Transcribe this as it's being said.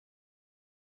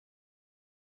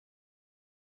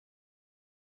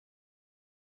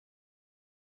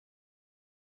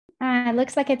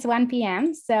Looks like it's 1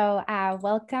 p.m. So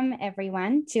welcome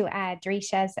everyone to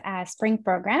Drisha's spring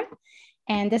program.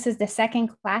 And this is the second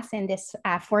class in this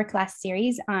 4-class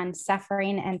series on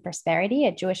suffering and prosperity,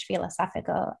 a Jewish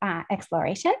philosophical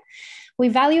exploration. We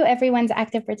value everyone's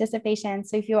active participation.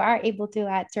 So if you are able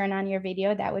to turn on your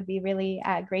video, that would be really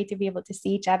great to be able to see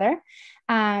each other.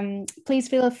 Please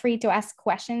feel free to ask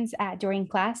questions during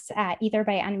class, either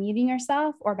by unmuting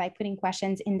yourself or by putting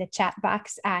questions in the chat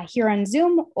box here on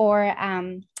Zoom or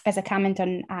as a comment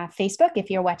on Facebook if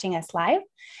you're watching us live.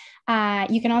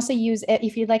 You can also use,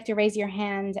 if you'd like to raise your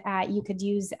hand, you could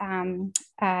use on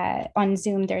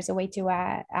Zoom, there's a way to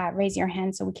raise your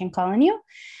hand so we can call on you.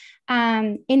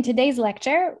 In today's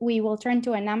lecture, we will turn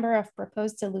to a number of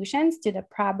proposed solutions to the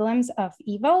problems of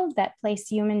evil that place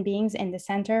human beings in the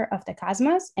center of the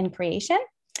cosmos and creation.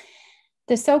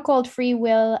 The so-called free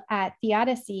will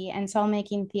theodicy and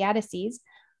soul-making theodicies,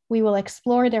 we will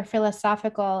explore their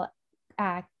philosophical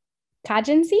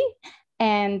cogency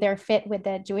and their fit with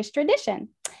the Jewish tradition.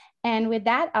 And with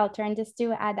that, I'll turn this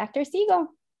to Dr. Segal.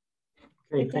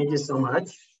 Great, thank you so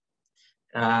much.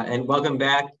 And welcome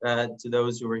back to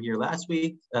those who were here last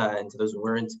week and to those who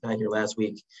weren't here last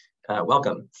week.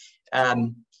 Welcome.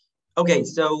 Okay,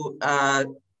 so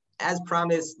as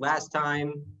promised last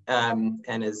time,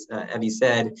 and as Evie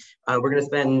said, we're going to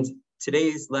spend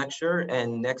today's lecture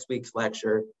and next week's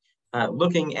lecture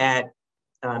looking at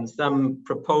some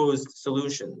proposed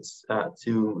solutions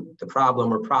to the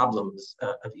problem or problems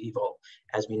of evil.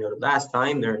 As we noted last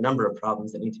time, there are a number of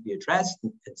problems that need to be addressed,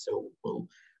 and so we'll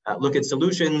look at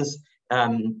solutions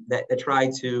that try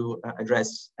to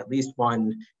address at least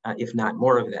one, if not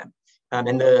more of them.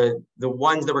 And the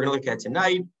ones that we're going to look at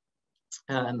tonight,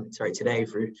 today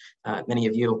for many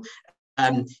of you,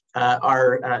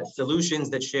 are solutions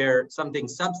that share something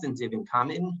substantive in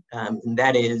common, and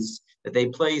that is that they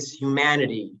place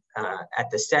humanity at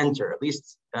the center. At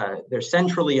least they're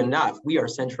centrally enough. We are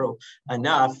central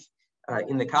enough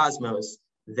in the cosmos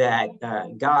that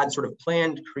God sort of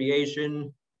planned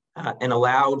creation and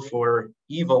allowed for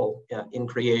evil in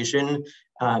creation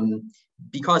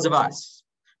because of us.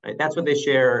 Right? That's what they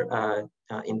share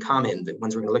in common, the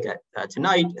ones we're going to look at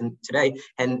tonight and today,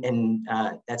 and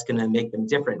that's going to make them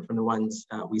different from the ones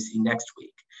we see next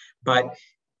week. But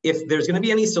if there's going to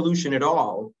be any solution at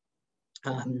all,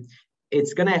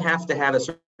 it's going to have a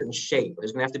certain shape.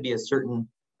 There's going to have to be a certain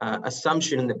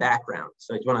assumption in the background.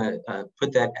 So I just want to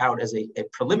put that out as a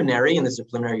preliminary, and this is a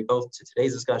preliminary both to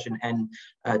today's discussion and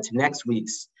to next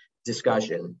week's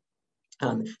discussion.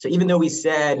 So even though we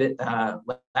said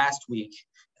last week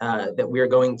that we are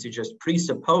going to just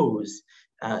presuppose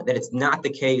that it's not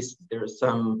the case, there's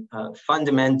some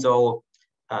fundamental,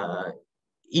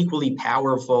 equally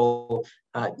powerful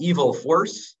evil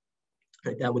force,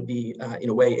 right? That would be, in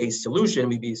a way, a solution.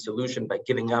 We'd be a solution by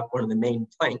giving up one of the main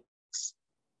planks.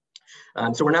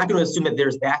 So we're not going to assume that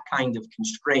there's that kind of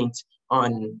constraint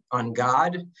on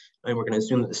God, and we're going to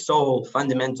assume that the sole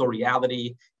fundamental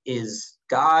reality is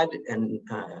God, and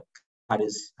God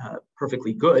is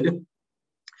perfectly good.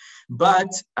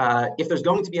 But if there's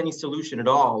going to be any solution at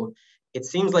all, it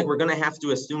seems like we're going to have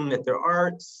to assume that there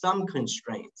are some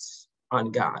constraints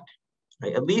on God,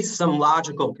 right? At least some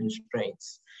logical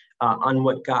constraints on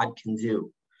what God can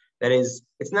do. That is,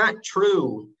 it's not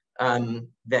true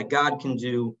that God can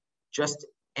do just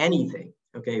anything.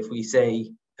 Okay, if we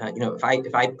say,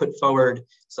 if I put forward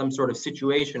some sort of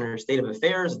situation or state of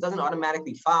affairs, it doesn't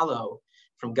automatically follow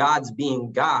from God's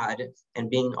being God and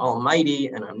being almighty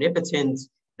and omnipotent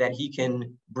that he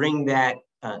can bring that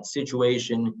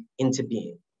situation into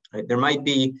being. Right? There might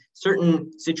be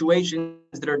certain situations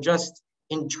that are just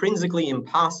intrinsically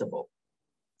impossible.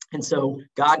 And so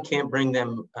God can't bring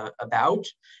them about.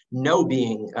 No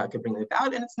being can bring them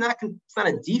about. And it's not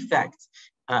a defect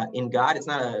in God. It's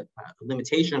not a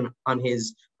limitation on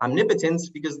his omnipotence,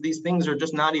 because these things are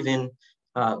just not even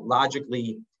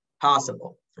logically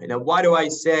possible. Right? Now, why do I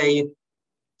say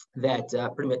that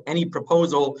pretty much any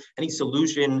proposal, any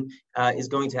solution is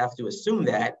going to have to assume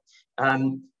that?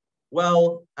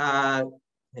 Well, I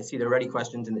see there are already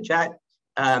questions in the chat.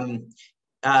 I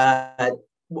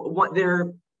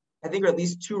think there are at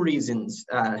least two reasons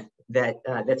that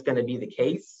that's going to be the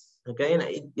case. Okay, and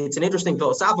it's an interesting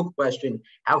philosophical question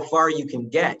how far you can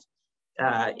get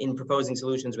in proposing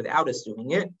solutions without assuming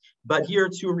it. But here are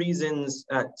two reasons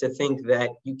to think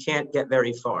that you can't get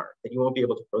very far, that you won't be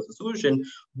able to propose a solution.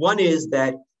 One is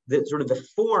that the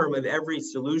form of every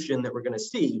solution that we're going to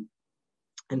see,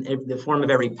 and the form of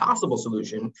every possible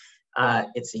solution,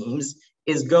 it seems,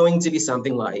 is going to be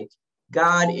something like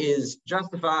God is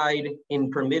justified in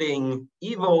permitting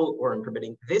evil or in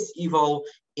permitting this evil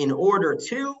in order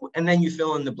to, and then you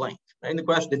fill in the blank. Right? And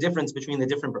the difference between the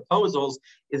different proposals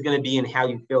is going to be in how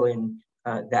you fill in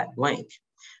that blank.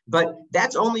 But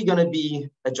that's only going to be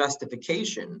a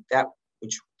justification, that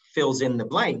which fills in the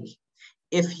blank,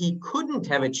 if he couldn't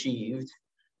have achieved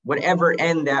whatever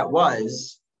end that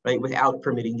was, right, without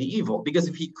permitting the evil. Because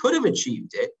if he could have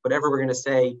achieved it, whatever we're going to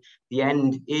say the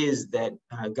end is that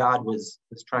God was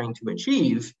trying to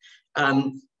achieve,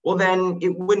 well, then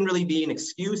it wouldn't really be an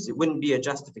excuse. It wouldn't be a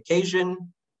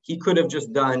justification. He could have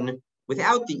just done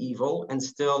without the evil and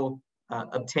still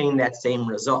obtain that same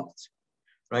result,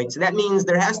 right? So that means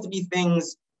there has to be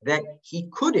things that he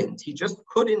just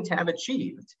couldn't have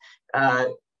achieved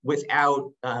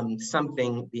without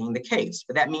something being the case.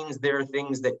 But that means there are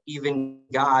things that even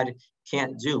God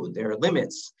can't do. There are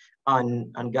limits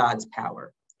on God's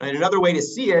power. And another way to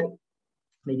see it,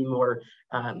 maybe more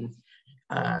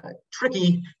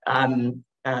tricky,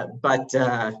 but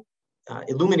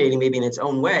illuminating maybe in its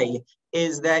own way,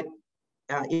 is that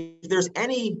if there's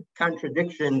any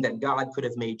contradiction that God could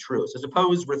have made true. So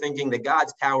suppose we're thinking that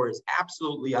God's power is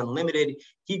absolutely unlimited.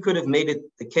 He could have made it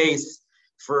the case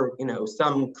for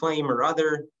some claim or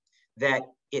other that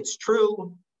it's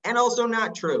true and also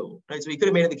not true. Right? So he could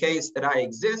have made it the case that I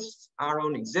exist,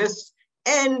 Aaron exists,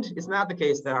 and it's not the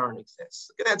case that Aaron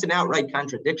exists. That's an outright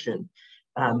contradiction.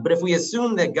 But if we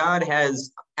assume that God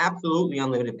has absolutely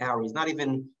unlimited power, he's not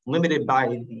even limited by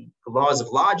the laws of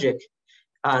logic,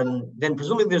 then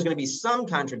presumably there's going to be some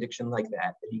contradiction like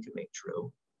that he could make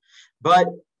true. But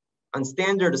on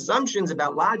standard assumptions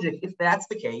about logic, if that's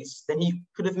the case, then he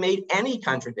could have made any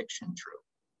contradiction true.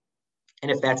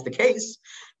 And if that's the case,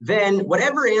 then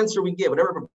whatever answer we give,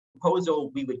 whatever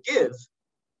proposal we would give,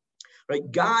 right,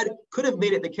 God could have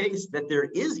made it the case that there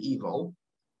is evil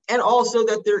and also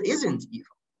that there isn't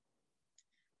evil.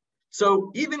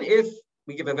 So even if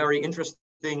we give a very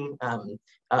interesting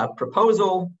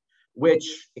proposal,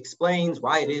 which explains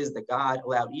why it is that God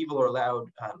allowed evil or allowed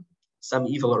some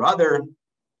evil or other,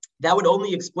 that would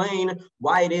only explain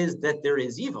why it is that there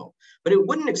is evil. But it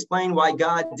wouldn't explain why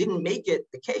God didn't make it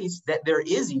the case that there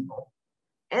is evil,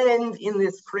 and in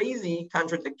this crazy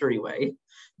contradictory way,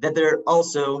 that there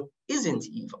also isn't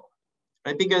evil.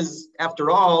 Right? Because after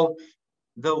all,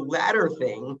 the latter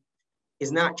thing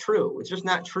is not true. It's just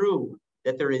not true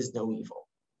that there is no evil.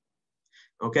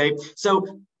 Okay,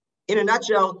 so in a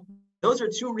nutshell, those are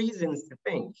two reasons to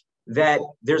think that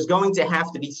there's going to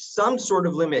have to be some sort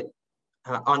of limit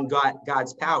on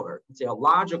God's power. It's a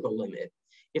logical limit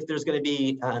if there's going to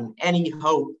be any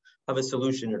hope of a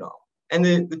solution at all. And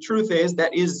the truth is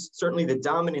that is certainly the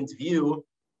dominant view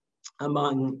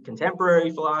among contemporary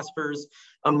philosophers,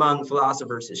 among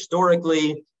philosophers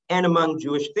historically, and among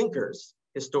Jewish thinkers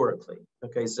historically.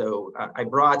 Okay, so I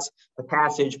brought a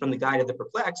passage from the Guide of the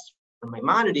Perplexed from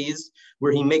Maimonides,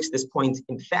 where he makes this point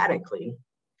emphatically,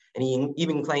 and he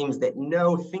even claims that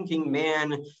no thinking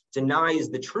man denies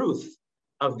the truth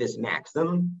of this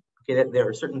maxim, okay, that there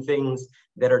are certain things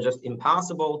that are just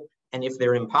impossible, and if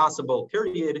they're impossible,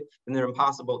 period, then they're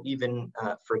impossible even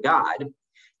for God.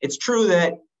 It's true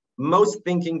that most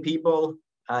thinking people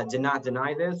did not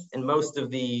deny this, and most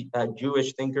of the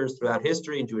Jewish thinkers throughout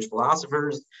history and Jewish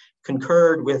philosophers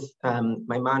concurred with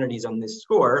Maimonides on this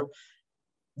score.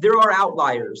 There are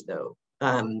outliers, though.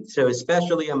 So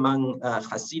especially among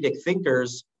Hasidic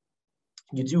thinkers,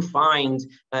 you do find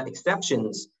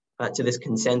exceptions to this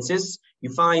consensus.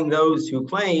 You find those who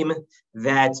claim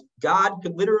that God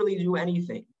could literally do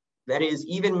anything. That is,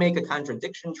 even make a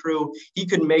contradiction true. He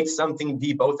could make something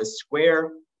be both a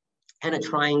square and a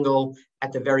triangle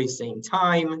at the very same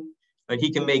time.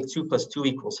 He can make 2 +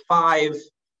 2 = 5.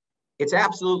 It's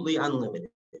absolutely unlimited.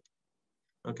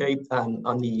 Okay,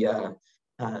 on the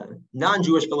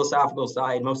non-Jewish philosophical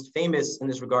side, most famous in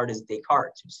this regard is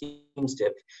Descartes, who seems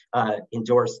to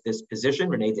endorse this position,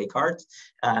 René Descartes,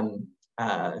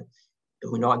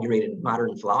 who inaugurated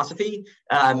modern philosophy.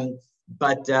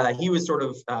 But he was sort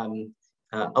of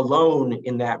alone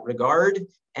in that regard,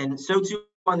 and so too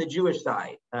on the Jewish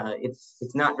side.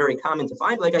 It's not very common to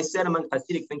find. Like I said, among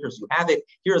Hasidic thinkers who have it,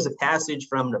 here is a passage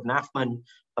from Rav Nachman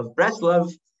of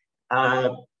Breslov,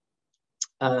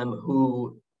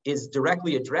 who is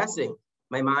directly addressing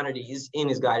Maimonides in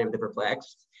his Guide of the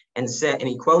Perplexed, and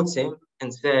he quotes him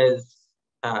and says,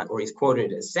 or he's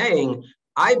quoted as saying,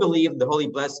 "I believe the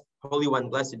Holy One,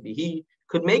 blessed be He,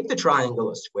 could make the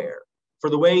triangle a square. For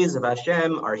the ways of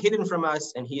Hashem are hidden from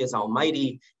us, and He is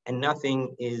almighty, and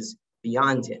nothing is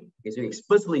beyond Him." Because he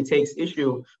explicitly takes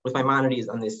issue with Maimonides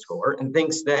on this score and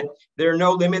thinks that there are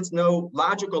no limits, no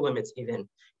logical limits even,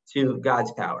 to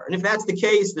God's power. And if that's the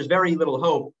case, there's very little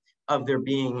hope of there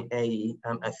being a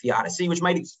theodicy, which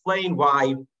might explain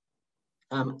why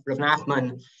Rav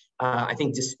Nachman, I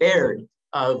think, despaired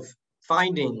of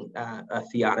finding a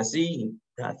theodicy.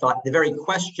 He thought the very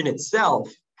question itself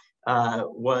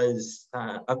was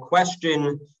a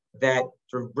question that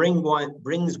sort of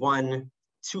brings one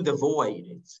to the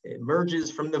void. It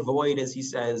emerges from the void, as he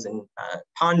says, and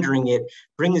pondering it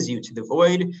brings you to the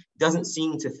void. Doesn't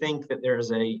seem to think that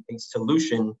there's a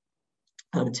solution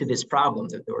to this problem,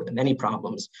 or the many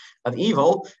problems of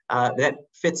evil, that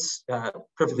fits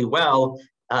perfectly well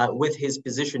with his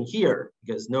position here,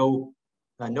 because no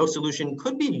solution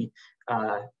could be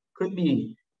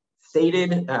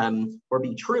stated or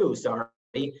be true.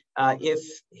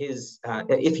 If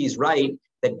he's right,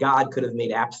 that God could have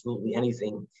made absolutely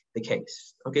anything the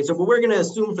case. Okay, so what we're going to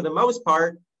assume for the most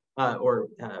part, we're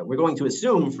going to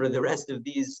assume for the rest of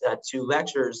these two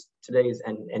lectures, today's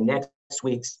and next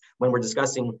week's, when we're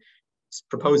discussing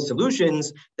proposed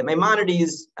solutions, that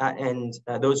Maimonides and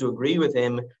those who agree with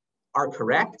him are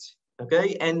correct,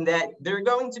 okay, and that there are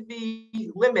going to be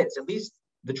limits, at least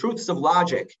the truths of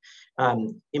logic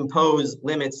impose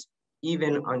limits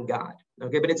even on God.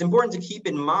 Okay, but it's important to keep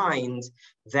in mind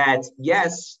that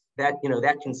yes, that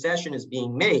concession is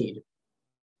being made,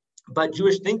 but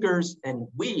Jewish thinkers and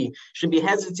we should be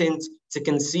hesitant to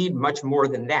concede much more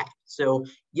than that. So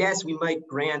yes, we might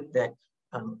grant that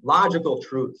logical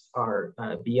truths are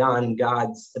beyond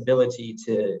God's ability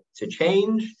to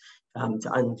change,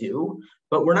 to undo,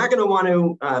 but we're not going to want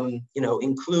to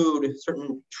include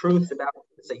certain truths about,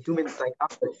 say, human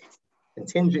psychology,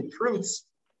 contingent truths,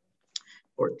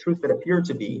 or truths that appear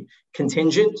to be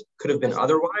contingent, could have been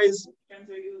otherwise,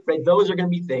 right? Those are going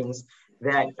to be things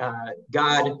that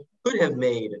God could have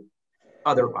made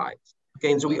otherwise.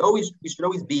 Okay, and so we should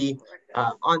always be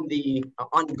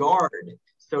on guard,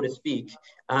 so to speak,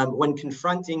 when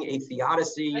confronting a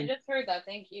theodicy. I just heard that.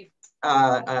 Thank you.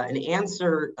 An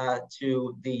answer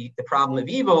to the problem of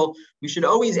evil. We should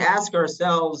always ask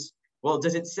ourselves, well,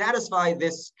 does it satisfy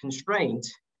this constraint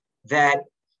that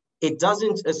it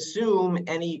doesn't assume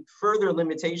any further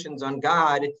limitations on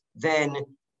God than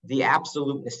the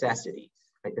absolute necessities,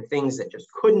 right? The things that just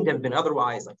couldn't have been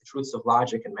otherwise, like the truths of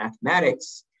logic and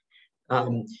mathematics.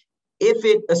 If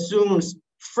it assumes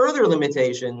further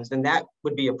limitations, then that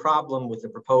would be a problem with the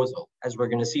proposal. As we're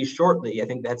going to see shortly, I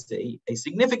think that's a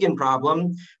significant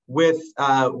problem with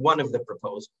one of the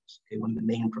proposals, okay, one of the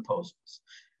main proposals.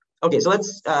 Okay, so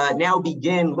let's now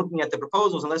begin looking at the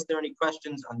proposals, unless there are any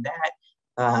questions on that.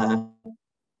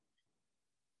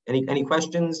 Any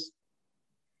questions?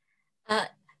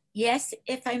 Yes,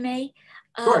 if I may.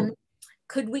 Sure.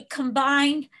 Could we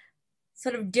combine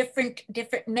sort of different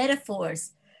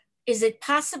metaphors? Is it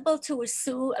possible to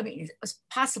assume, I mean, it's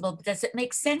possible, but does it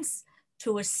make sense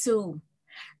to assume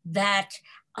that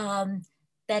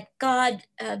that God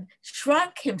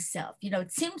shrunk himself,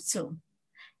 tzimtzum,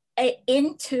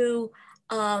 into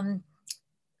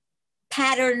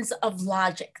patterns of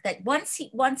logic, that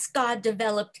once God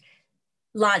developed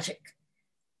logic,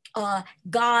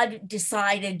 God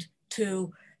decided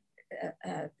to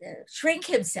shrink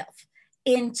himself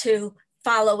into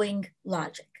following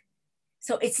logic.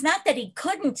 So it's not that he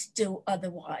couldn't do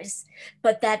otherwise,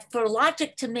 but that for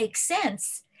logic to make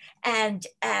sense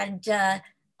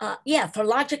for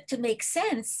logic to make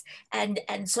sense and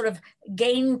sort of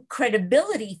gain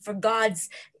credibility for God's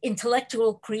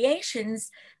intellectual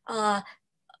creations,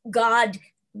 God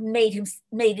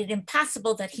made it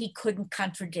impossible that he couldn't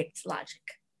contradict logic.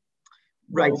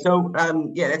 Right. So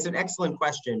yeah, that's an excellent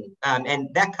question,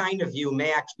 and that kind of view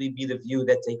may actually be the view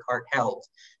that Descartes held,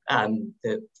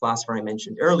 the philosopher I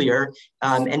mentioned earlier,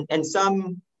 and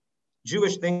some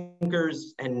Jewish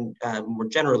thinkers and more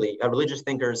generally religious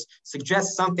thinkers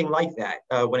suggest something like that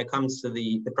when it comes to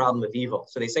the problem of evil.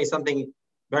 So they say something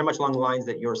very much along the lines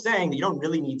that you're saying, that you don't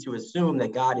really need to assume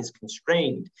that God is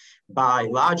constrained by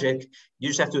logic. You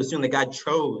just have to assume that God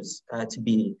chose to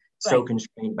be so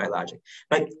constrained by logic.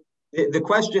 But the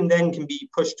question then can be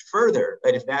pushed further,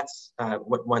 right? If that's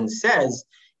what one says,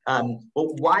 well,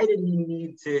 why did he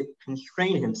need to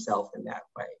constrain himself in that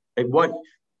way? Like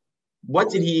what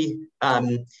did he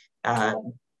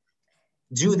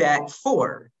do that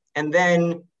for? And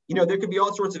then, there could be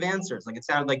all sorts of answers. Like it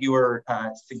sounded like you were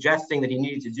suggesting that he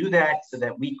needed to do that so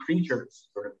that we creatures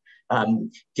sort of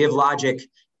give logic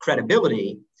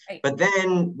credibility. Right. But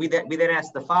then we then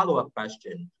ask the follow-up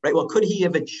question, right? Well, could he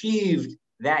have achieved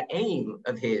that aim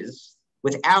of his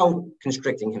without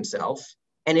constricting himself?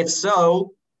 And if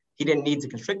so, he didn't need to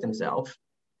constrict himself.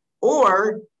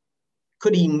 Or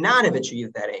Could he not have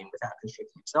achieved that aim without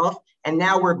constricting himself? And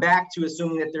now we're back to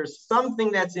assuming that there's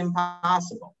something that's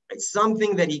impossible, right?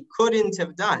 Something that he couldn't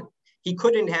have done. He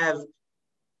couldn't have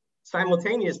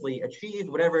simultaneously achieved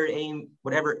whatever aim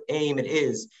it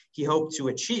is he hoped to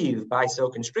achieve by so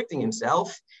constricting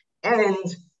himself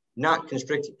and not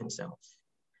constricting himself,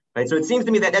 right? So it seems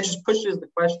to me that just pushes the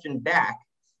question back.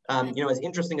 As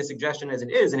interesting a suggestion as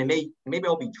it is, and it may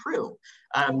all be true,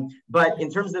 but in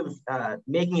terms of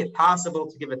making it possible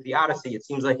to give a theodicy, it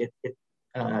seems like it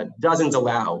doesn't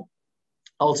allow,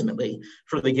 ultimately,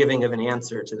 for the giving of an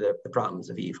answer to the problems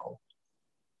of evil.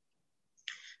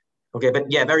 Okay, but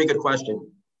yeah, very good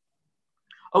question.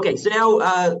 Okay, so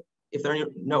now, if there are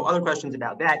no other questions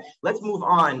about that, let's move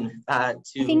on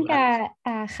to... I think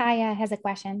Chaya has a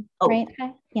question, right?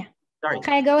 Yeah. Sorry.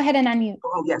 Chaya, go ahead and unmute.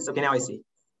 Oh, yes, okay, now I see.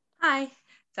 Hi.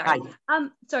 Sorry. Hi.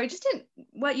 Sorry, just in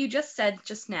what you just said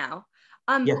just now.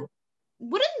 Yeah.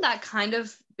 Wouldn't that kind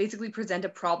of basically present a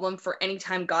problem for any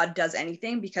time God does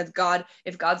anything? Because God,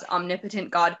 if God's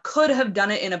omnipotent, God could have done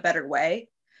it in a better way.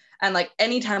 And like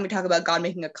anytime we talk about God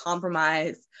making a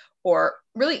compromise, or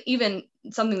really even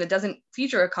something that doesn't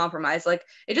feature a compromise, like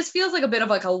it just feels like a bit of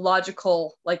like a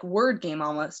logical like word game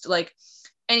almost. Like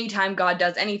anytime God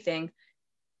does anything,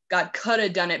 God could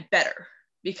have done it better,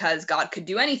 because God could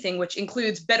do anything, which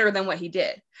includes better than what he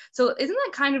did. So isn't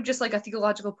that kind of just like a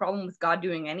theological problem with God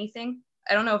doing anything?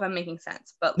 I don't know if I'm making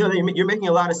sense, but no, you're making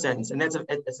a lot of sense, and it's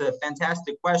a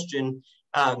fantastic question.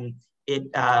 It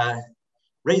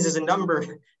raises a number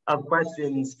of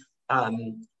questions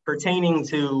pertaining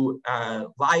to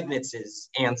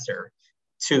Leibniz's answer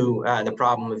to the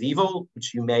problem of evil,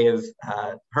 which you may have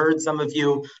heard, some of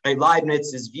you. Right?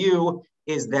 Leibniz's view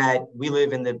is that we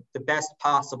live in the best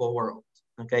possible world.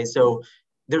 Okay, so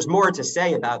there's more to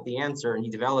say about the answer, and he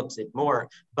develops it more,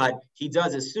 but he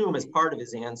does assume as part of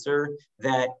his answer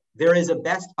that there is a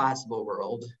best possible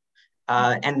world,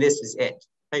 and this is it.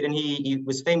 Right? And he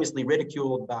was famously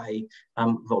ridiculed by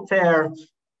Voltaire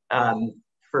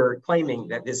for claiming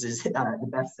that this is the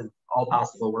best of all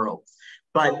possible worlds.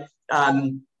 But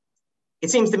it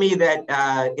seems to me that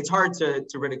it's hard to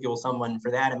ridicule someone for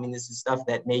that. I mean, this is stuff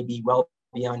that may be well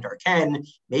beyond our ken.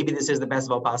 Maybe this is the best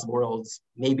of all possible worlds.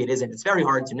 Maybe it isn't. It's very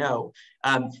hard to know.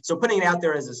 So putting it out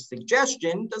there as a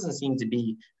suggestion doesn't seem to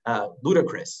be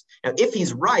ludicrous. Now, if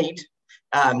he's right,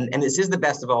 and this is the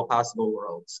best of all possible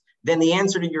worlds, then the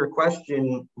answer to your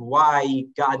question, why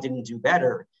God didn't do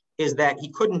better, is that he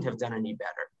couldn't have done any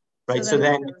better, right? So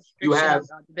then you have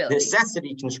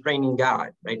necessity constraining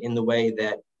God, right? In the way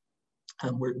that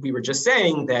we were just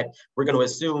saying, that we're going to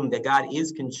assume that God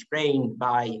is constrained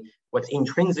by what's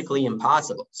intrinsically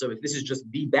impossible. So if this is just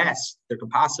the best there could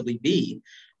possibly be,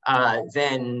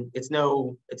 then it's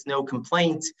no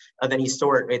complaint of any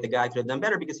sort, right? The guy could have done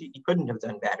better, because he couldn't have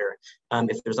done better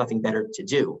if there's nothing better to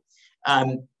do.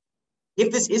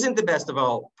 If this isn't the best of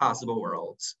all possible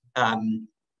worlds,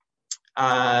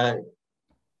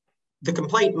 the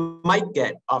complaint might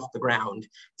get off the ground,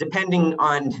 depending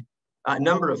on a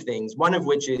number of things, one of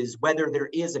which is whether there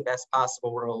is a best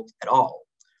possible world at all,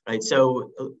 right?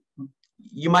 So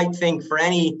you might think for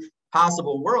any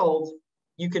possible world,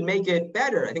 you can make it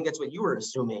better. I think that's what you were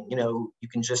assuming. You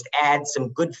can just add some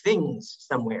good things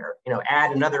somewhere,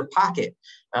 add another pocket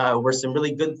where some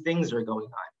really good things are going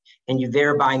on, and you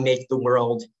thereby make the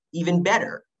world even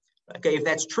better. Okay, if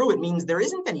that's true, it means there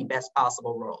isn't any best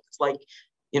possible world. It's like,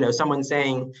 someone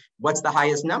saying, what's the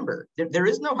highest number? There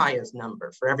is no highest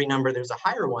number. For every number, there's a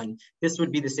higher one. This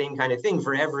would be the same kind of thing.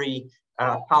 For every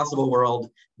possible world,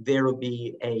 there would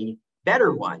be a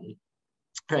better one,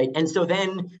 right? And so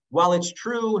then, while it's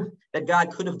true that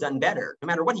God could have done better, no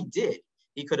matter what he did,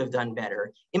 he could have done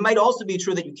better, it might also be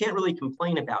true that you can't really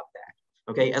complain about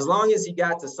that, okay? As long as he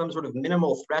got to some sort of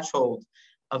minimal threshold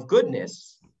of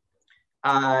goodness,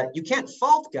 you can't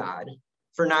fault God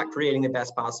for not creating the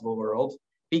best possible world,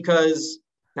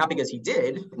 not because he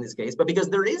did in this case, but because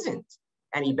there isn't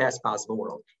any best possible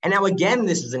world. And now again,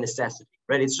 this is a necessity,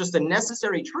 right? It's just a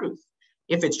necessary truth.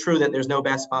 If it's true that there's no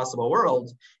best possible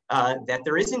world, that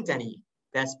there isn't any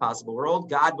best possible world,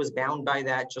 God was bound by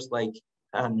that, just like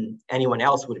anyone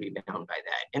else would be bound by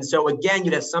that. And so again,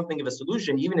 you'd have something of a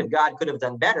solution, even if God could have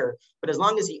done better, but as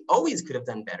long as he always could have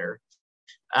done better,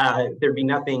 there'd be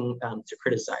nothing to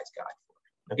criticize God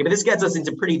for. Okay, but this gets us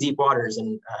into pretty deep waters,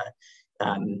 and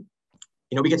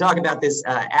we could talk about this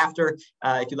after,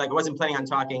 if you'd like. I wasn't planning on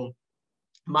talking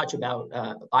much about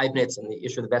Leibniz and the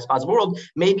issue of the best possible world.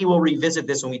 Maybe we'll revisit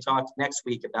this when we talk next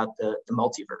week about the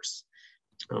multiverse.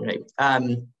 All right.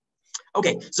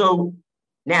 Okay, so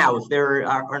now, if there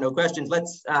are no questions,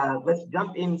 let's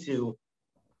jump into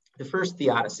the first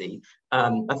theodicy,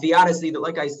 a theodicy that,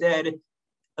 like I said,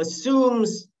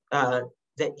 assumes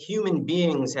that human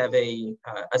beings have a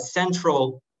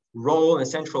central role and a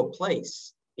central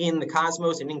place in the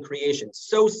cosmos and in creation,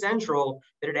 so central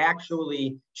that it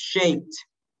actually shaped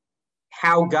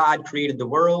how God created the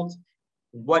world,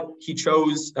 what he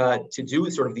chose to do,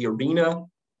 sort of the arena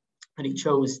that he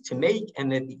chose to make,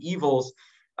 and then the evils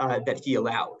that he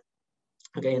allowed.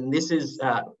 Okay, and this is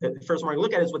the first one we're going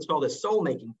to look at is what's called a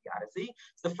soul-making theodicy.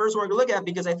 It's the first one we're going to look at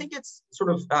because I think it's sort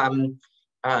of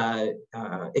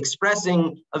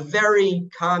expressing a very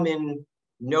common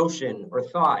notion or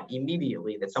thought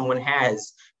immediately that someone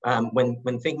has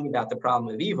when thinking about the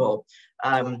problem of evil,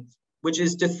 which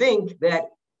is to think that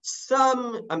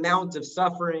some amount of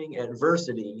suffering and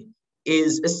adversity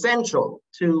is essential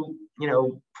to,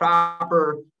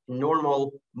 proper,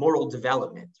 normal moral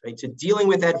development, right? To dealing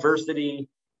with adversity,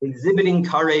 exhibiting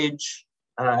courage,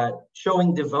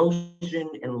 showing devotion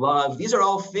and love. These are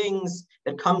all things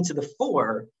that come to the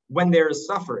fore when there is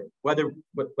suffering, whether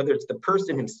it's the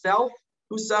person himself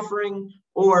who's suffering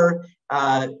or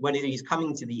when he's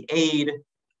coming to the aid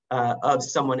of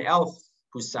someone else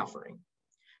who's suffering.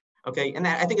 Okay, and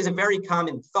that I think is a very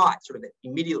common thought, sort of that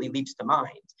immediately leaps to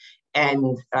mind.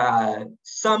 And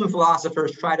some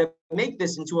philosophers try to make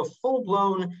this into a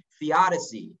full-blown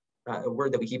theodicy, a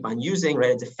word that we keep on using,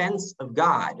 right? A defense of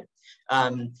God.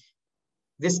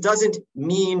 This doesn't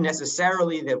mean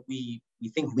necessarily that we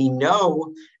think we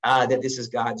know that this is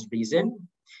God's reason,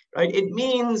 right? It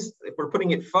means, if we're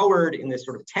putting it forward in this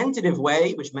sort of tentative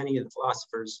way, which many of the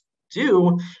philosophers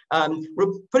do,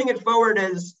 we're putting it forward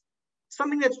as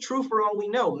something that's true for all we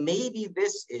know. Maybe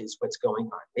this is what's going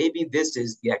on. Maybe this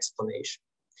is the explanation,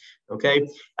 okay?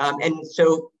 And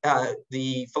so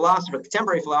the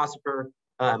contemporary philosopher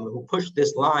who pushed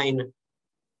this line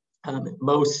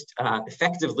most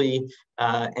effectively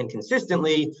and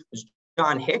consistently was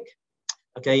John Hick,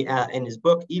 okay? In his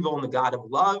book, Evil and the God of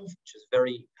Love, which is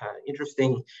very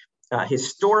interesting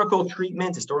historical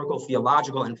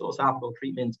theological, and philosophical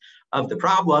treatment of the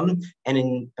problem. And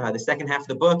in the second half of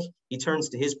the book, he turns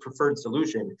to his preferred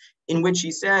solution, in which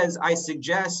he says, I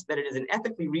suggest that it is an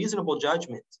ethically reasonable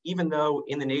judgment, even though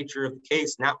in the nature of the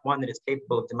case, not one that is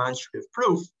capable of demonstrative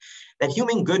proof, that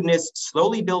human goodness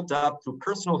slowly built up through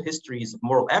personal histories of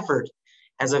moral effort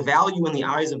has a value in the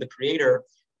eyes of the Creator,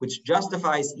 which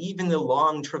justifies even the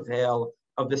long travail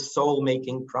of the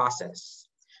soul-making process.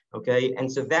 Okay, and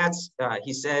so that's,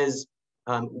 he says,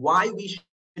 why we should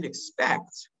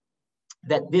expect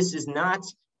that this is not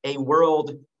a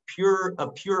world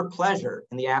of pure pleasure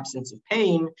in the absence of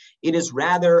pain. It is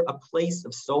rather a place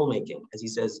of soul making, as he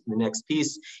says in the next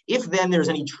piece. If then there's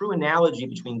any true analogy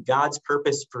between God's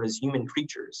purpose for his human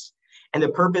creatures and the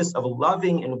purpose of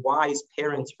loving and wise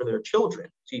parents for their children.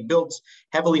 So he builds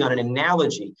heavily on an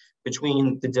analogy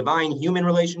between the divine human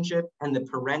relationship and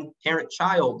the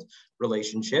parent-child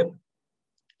relationship.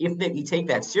 If we take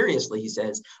that seriously, he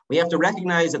says, we have to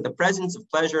recognize that the presence of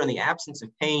pleasure and the absence of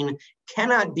pain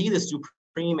cannot be the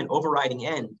supreme and overriding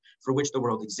end for which the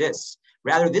world exists.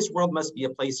 Rather, this world must be a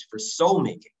place for soul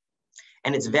making.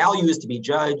 And its value is to be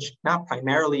judged not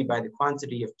primarily by the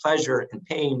quantity of pleasure and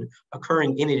pain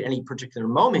occurring in it at any particular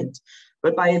moment,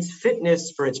 but by its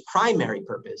fitness for its primary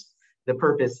purpose, the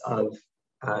purpose of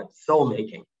soul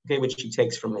making, okay, which he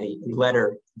takes from a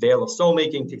letter, Veil of Soul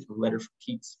Making, takes from a letter from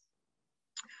Keats.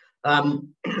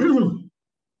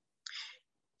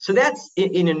 So that's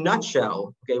in a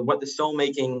nutshell, okay, what the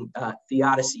soul-making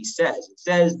theodicy says. It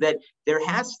says that there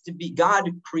has to be, God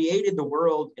created the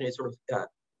world in a sort of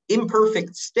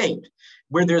imperfect state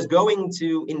where there's going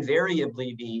to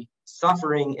invariably be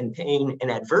suffering and pain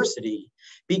and adversity,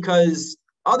 because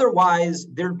otherwise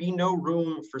there'd be no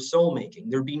room for soul-making.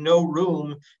 There'd be no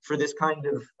room for this kind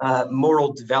of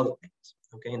moral development,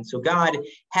 okay? And so God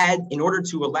had, in order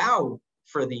to allow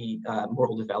for the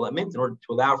moral development, in order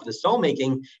to allow for the soul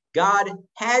making, God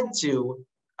had to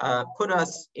put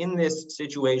us in this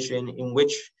situation in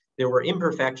which there were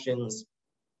imperfections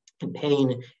and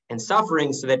pain and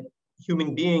suffering so that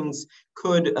human beings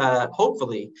could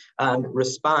hopefully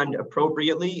respond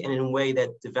appropriately and in a way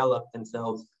that developed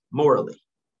themselves morally.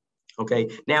 Okay,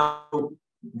 now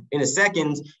in a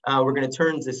second, we're going to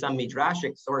turn to some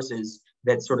midrashic sources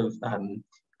that sort of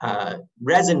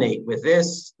resonate with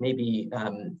this. Maybe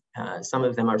some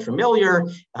of them are familiar,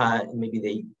 maybe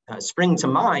they spring to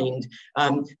mind,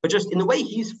 but just in the way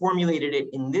he's formulated it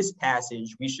in this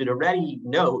passage, we should already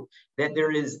note that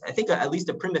there is, I think, at least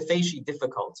a prima facie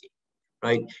difficulty,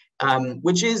 right?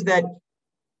 Which is that,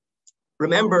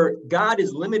 remember, God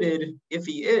is limited, if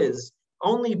he is,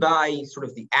 only by sort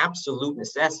of the absolute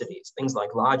necessities, things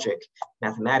like logic,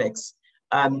 mathematics,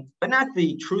 but not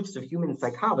the truths of human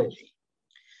psychology.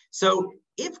 So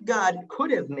if God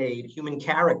could have made human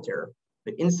character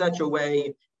in such a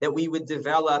way that we would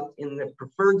develop in the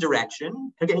preferred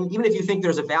direction, again, even if you think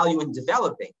there's a value in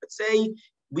developing, but say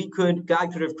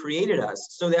God could have created us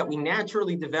so that we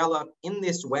naturally develop in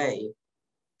this way,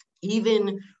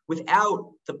 even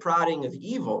without the prodding of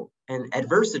evil and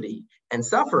adversity and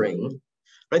suffering,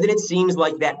 right, then it seems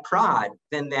like that prod,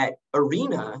 then that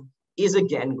arena is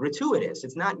again gratuitous.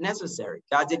 It's not necessary.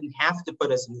 God didn't have to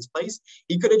put us in this place.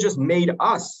 He could have just made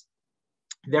us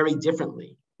very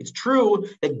differently. It's true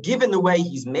that given the way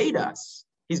he's made us,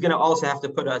 he's going to also have to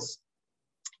put us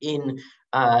in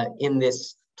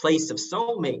this place of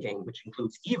soul making, which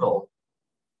includes evil.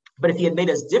 But if he had made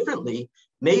us differently,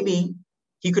 maybe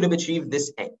he could have achieved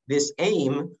this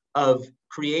aim of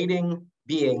creating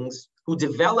beings who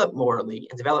develop morally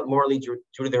due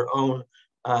to their own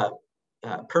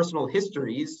personal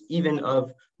histories, even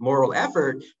of moral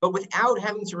effort, but without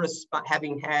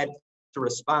having had to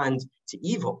respond to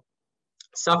evil,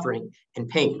 suffering, and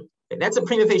pain. That's a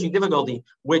prima facie difficulty,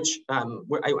 which I'm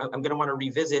going to want to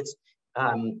revisit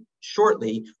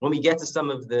shortly when we get to some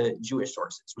of the Jewish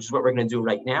sources, which is what we're going to do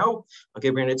right now. Okay,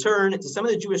 we're going to turn to some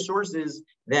of the Jewish sources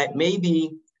that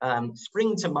maybe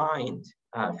spring to mind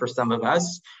for some of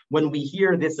us when we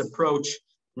hear this approach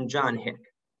from John Hick.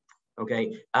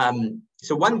 Okay,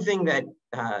 so one thing that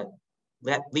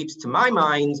leaps to my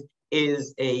mind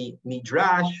is a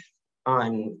midrash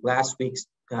on last week's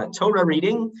Torah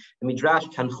reading, the midrash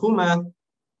Tanhuma,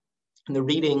 and the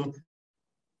reading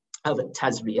of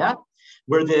Tazria,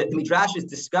 where the midrash is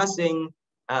discussing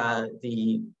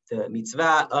the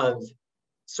mitzvah of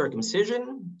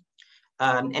circumcision,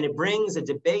 and it brings a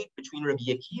debate between Rabbi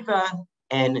Akiva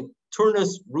and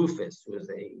Turnus Rufus, who is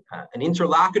an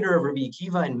interlocutor of Rabbi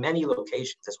Akiva in many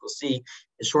locations, as we'll see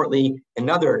shortly.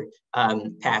 Another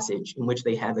passage in which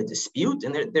they have a dispute,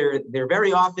 and they're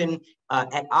very often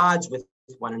at odds with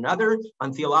one another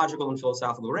on theological and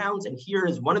philosophical grounds. And here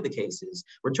is one of the cases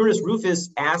where Turnus Rufus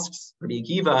asks Rabbi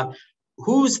Akiva,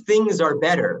 whose things are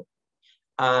better,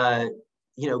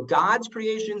 God's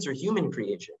creations or human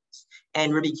creations?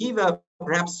 And Rabbi Akiva,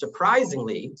 perhaps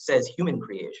surprisingly, says human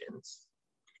creations.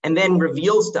 And then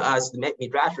reveals to us, the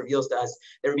Midrash reveals to us,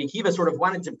 that Rabbi Akiva sort of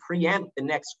wanted to preempt the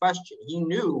next question. He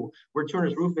knew where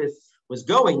Turnus Rufus was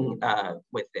going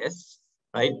with this,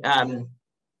 right?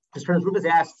 Because Turnus Rufus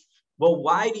asked, well,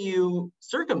 why do you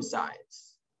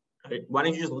circumcise? Right? Why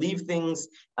don't you just leave things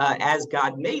as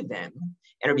God made them?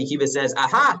 And Rabbi Akiva says,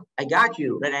 aha, I got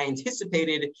you, right? I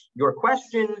anticipated your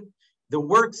question. The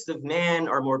works of man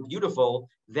are more beautiful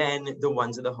than the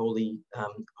ones of the Holy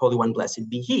One, blessed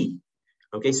be he.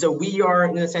 Okay, so we are,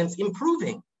 in a sense,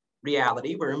 improving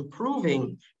reality. We're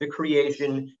improving the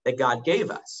creation that God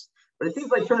gave us. But it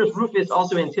seems like Turnus Rufus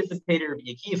also anticipated Rabbi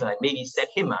Akiva and maybe set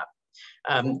him up.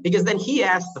 Because then he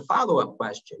asked the follow-up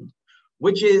question,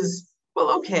 which is,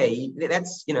 well, okay,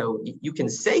 that's, you can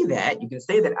say that. You can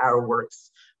say that our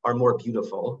works are more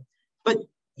beautiful. But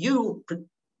you,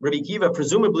 Rabbi Akiva,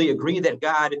 presumably agree that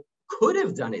God could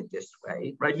have done it this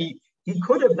way, right? He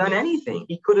could have done anything.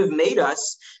 He could have made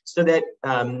us so that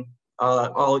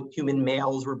all human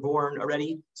males were born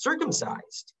already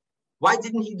circumcised. Why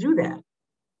didn't he do that?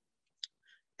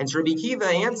 And so Rabbi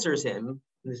Akiva answers him.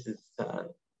 This is a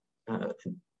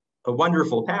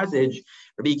wonderful passage.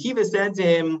 Rabbi Akiva said to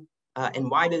him,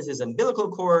 and why does his umbilical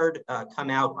cord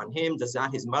come out on him? Does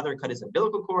not his mother cut his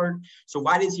umbilical cord? So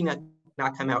why does he not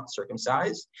come out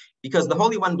circumcised? Because the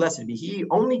Holy One, blessed be he,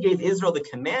 only gave Israel the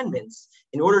commandments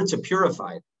in order to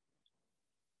purify them.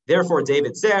 Therefore,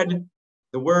 David said,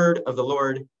 the word of the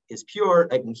Lord is pure.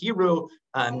 In Hebrew,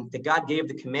 that God gave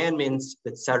the commandments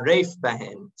that tzaref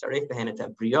bahen et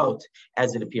habriot,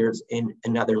 as it appears in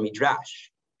another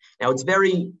midrash. Now, it's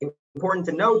very important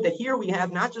to note that here we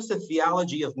have not just a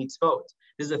theology of mitzvot.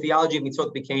 This is a theology of mitzvot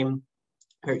that became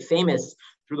very famous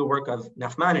through the work of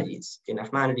Nachmanides. Okay,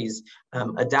 Nachmanides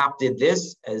adopted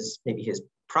this as maybe his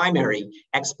primary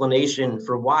explanation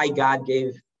for why God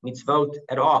gave mitzvot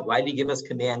at all. Why did he give us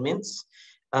commandments?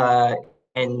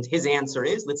 And his answer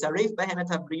is, L'tzaref bahen et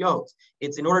habriot.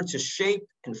 It's in order to shape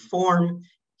and form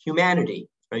humanity,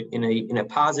 right, in a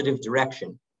positive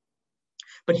direction.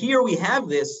 But here we have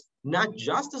this not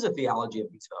just as a theology of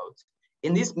mitzvot.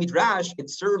 In this midrash, it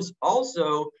serves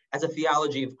also as a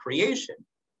theology of creation,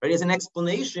 right? As an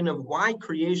explanation of why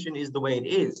creation is the way it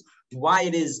is, why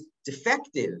it is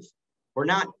defective or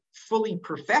not fully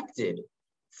perfected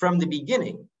from the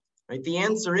beginning, right? The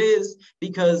answer is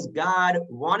because God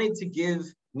wanted to give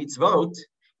mitzvot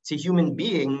to human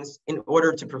beings in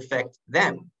order to perfect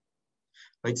them.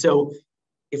 Right? So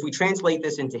if we translate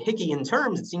this into Hickeyan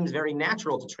terms, it seems very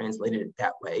natural to translate it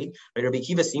that way. Right? Rabbi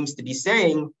Akiva seems to be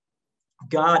saying,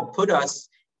 God put us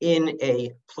in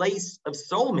a place of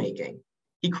soul making.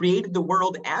 He created the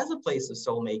world as a place of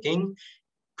soul making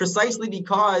precisely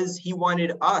because he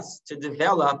wanted us to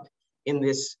develop in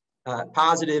this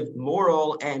positive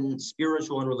moral and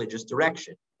spiritual and religious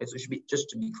direction. And so it should be, just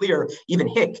to be clear, even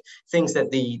Hick thinks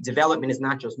that the development is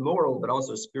not just moral, but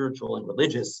also spiritual and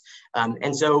religious.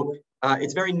 And so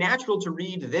it's very natural to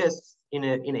read this in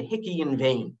a Hickeyan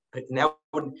vein. And that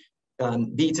would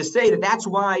be to say that that's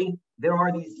why there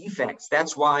are these defects.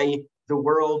 That's why the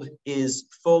world is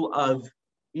full of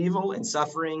evil and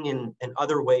suffering and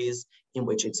other ways in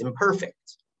which it's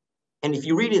imperfect. And if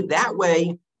you read it that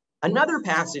way, another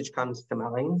passage comes to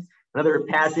mind, another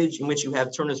passage in which you have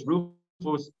Turnus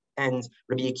Rufus and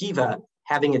Rabbi Akiva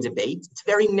having a debate. It's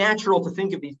very natural to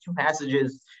think of these two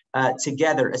passages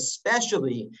together,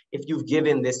 especially if you've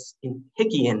given this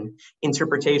Hickeyan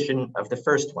interpretation of the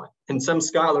first one. And some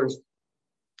scholars,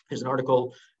 there's an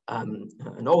article,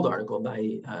 an old article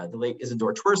by the late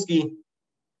Isidore Twersky,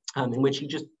 in which he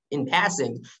just, in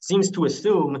passing, seems to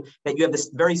assume that you have this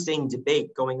very same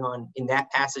debate going on in that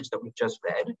passage that we've just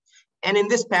read. And in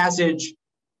this passage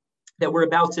that we're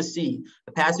about to see,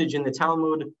 a passage in the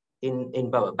Talmud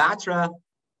in Baba Batra,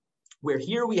 where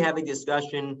here we have a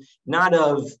discussion not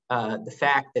of the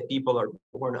fact that people are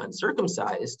born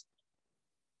uncircumcised,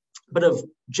 but of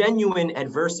genuine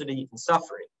adversity and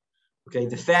suffering. Okay,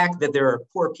 the fact that there are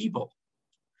poor people,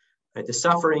 right? The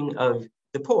suffering of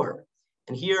the poor.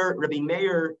 And here Rabbi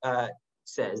Meir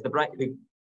says, the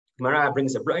Gemara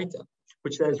brings a Braita,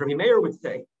 which says, Rabbi Meir would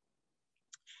say,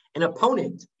 an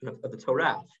opponent of the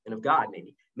Torah and of God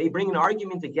maybe may bring an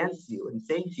argument against you and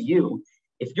say to you,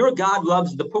 if your God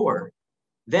loves the poor,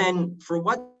 then for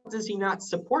what does he not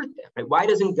support them? Right? Why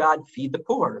doesn't God feed the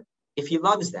poor if he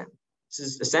loves them? This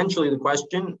is essentially the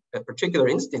question, a particular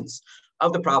instance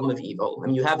of the problem of evil. I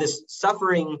mean, you have this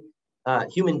suffering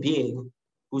human being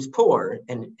who's poor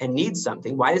and needs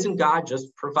something. Why doesn't God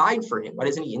just provide for him? Why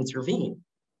doesn't he intervene?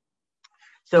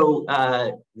 So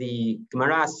the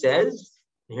Gemara says,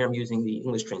 and here I'm using the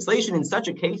English translation, in such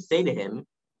a case, say to him,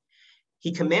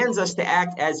 he commands us to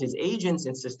act as his agents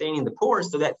in sustaining the poor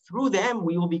so that through them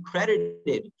we will be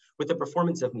credited with the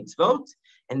performance of mitzvot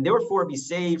and therefore be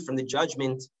saved from the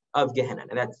judgment of Gehenna.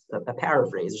 And that's a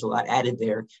paraphrase. There's a lot added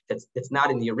there that's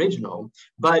not in the original,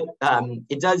 but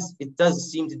it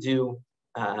does seem to do,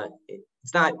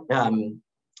 it's not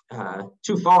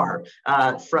too far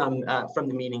from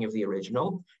the meaning of the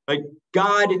original. But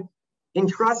God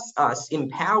entrusts us,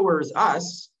 empowers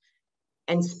us,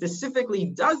 and specifically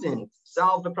doesn't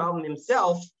solve the problem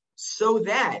himself so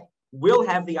that we'll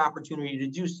have the opportunity to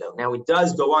do so. Now, it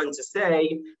does go on to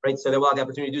say, right, so that we'll have the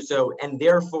opportunity to do so and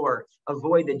therefore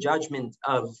avoid the judgment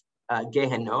of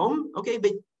Gehenom. Okay,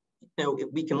 but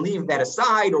we can leave that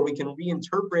aside, or we can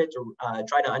reinterpret or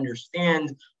try to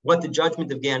understand what the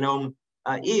judgment of Gehenom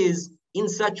is in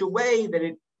such a way that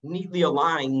it neatly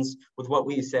aligns with what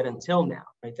we've said until now,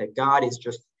 right? That God is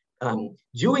just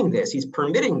doing this, he's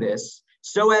permitting this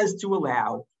so as to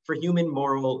allow for human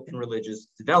moral and religious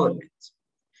development.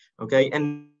 Okay,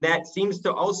 and that seems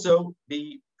to also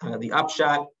be the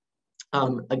upshot,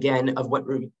 again, of what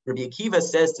Rabbi Akiva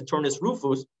says to Turnus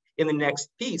Rufus in the next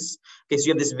piece. Okay, so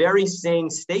you have this very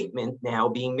same statement now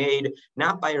being made,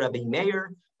 not by Rabbi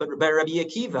Meir, but by Rabbi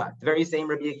Akiva, the very same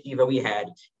Rabbi Akiva we had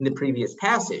in the previous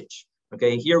passage.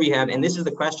 Okay, here we have, and this is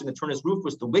the question that Turnus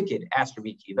Rufus, the wicked, asked Rabbi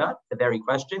Akiva, the very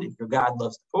question, if your God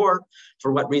loves the poor,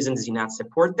 for what reason does he not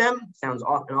support them? Sounds an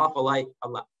awful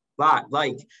lot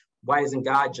like, why doesn't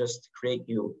God just create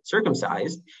you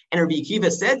circumcised? And Rabbi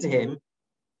Akiva said to him,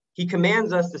 he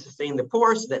commands us to sustain the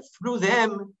poor so that through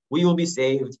them we will be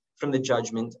saved from the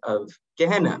judgment of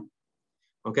Gehenna.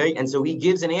 Okay, and so he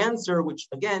gives an answer which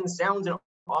again sounds an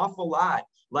awful lot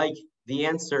like the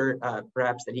answer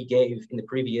perhaps that he gave in the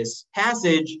previous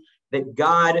passage, that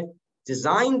God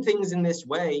designed things in this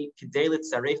way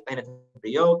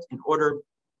in order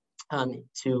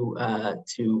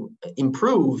to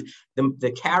improve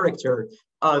the character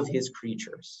of his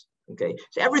creatures. Okay,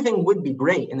 so everything would be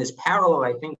great, and this parallel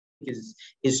I think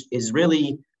is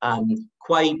really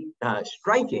quite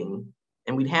striking,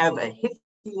 and we'd have a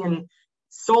Hickeyan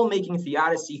soul-making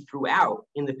theodicy throughout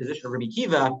in the position of Rabbi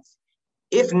Akiva,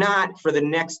 if not for the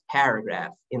next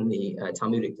paragraph in the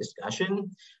Talmudic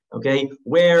discussion, okay,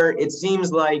 where it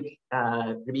seems like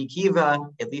Rabbi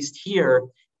Akiva, at least here,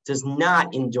 does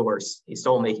not endorse a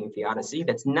soul-making theodicy.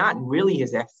 That's not really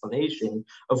his explanation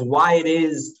of why it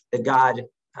is that God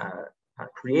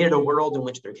created a world in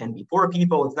which there can be poor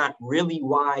people. It's not really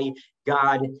why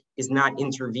God is not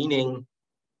intervening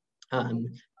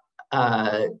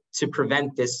to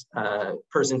prevent this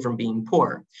person from being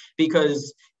poor,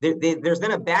 because there's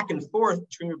then a back and forth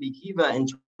between Rabbi Akiva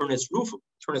and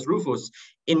Turnus Rufus,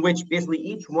 in which basically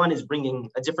each one is bringing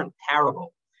a different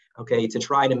parable, okay, to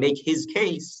try to make his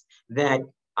case that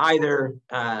either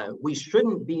we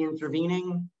shouldn't be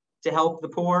intervening to help the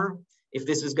poor if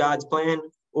this is God's plan,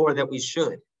 or that we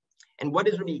should. And what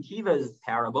is Rabbi Akiva's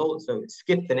parable? So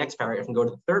skip the next paragraph and go to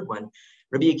the third one.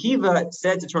 Rabbi Akiva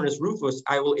said to Turnus Rufus,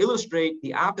 I will illustrate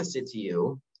the opposite to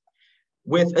you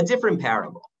with a different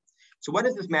parable. So what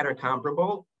is this matter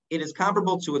comparable? It is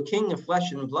comparable to a king of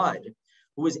flesh and blood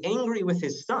who was angry with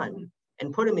his son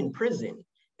and put him in prison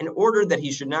and ordered that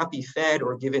he should not be fed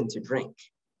or given to drink.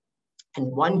 And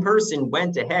one person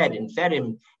went ahead and fed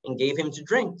him and gave him to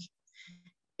drink.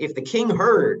 If the king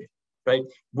heard, right,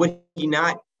 would he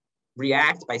not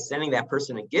react by sending that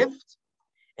person a gift?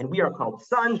 And we are called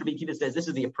sons. Rabbi Akiva says this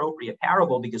is the appropriate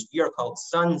parable because we are called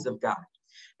sons of God.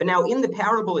 But now in the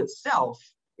parable itself,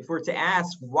 if we're to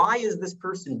ask, why is this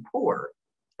person poor?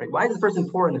 Right? Why is this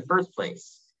person poor in the first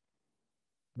place?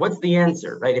 What's the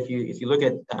answer, right? If you look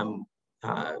at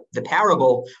the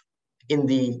parable in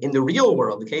the real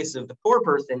world, the case of the poor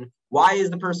person, why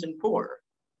is the person poor?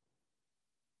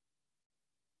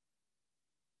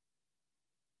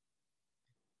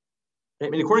 I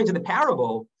mean, according to the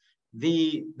parable,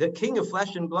 the king of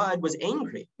flesh and blood was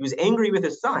angry. He was angry with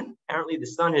his son. Apparently, the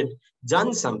son had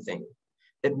done something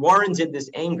that warranted this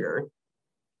anger,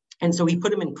 and so he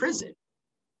put him in prison,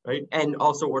 right? And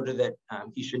also ordered that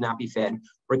he should not be fed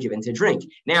or given to drink.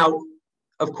 Now,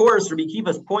 of course, Rabbi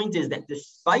Akiva's point is that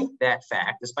despite the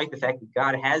fact that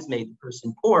God has made the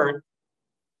person poor,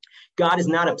 God is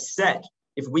not upset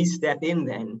if we step in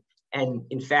then and,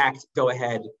 in fact, go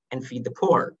ahead and feed the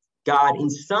poor. God, in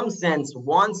some sense,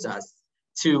 wants us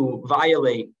to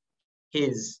violate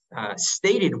his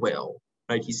stated will,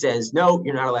 right? He says, no,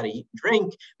 you're not allowed to eat and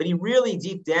drink, but he really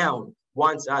deep down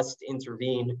wants us to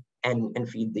intervene and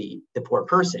feed the poor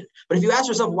person. But if you ask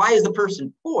yourself, why is the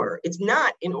person poor? It's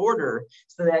not in order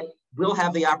so that we'll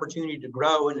have the opportunity to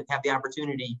grow and have the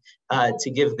opportunity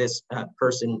to give this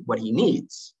person what he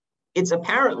needs. It's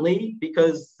apparently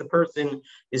because the person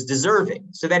is deserving.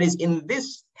 So that is in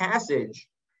this passage,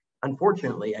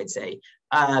 unfortunately, I'd say,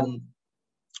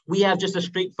 we have just a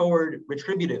straightforward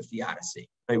retributive theodicy.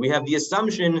 Right? We have the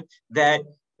assumption that,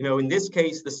 in this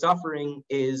case, the suffering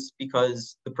is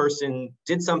because the person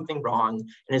did something wrong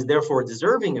and is therefore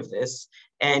deserving of this,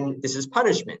 and this is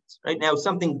punishment. Right now,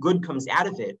 something good comes out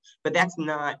of it, but that's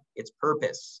not its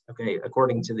purpose. Okay,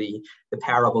 according to the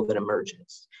parable that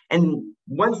emerges. And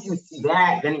once you see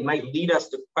that, then it might lead us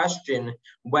to question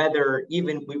whether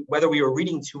we were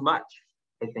reading too much,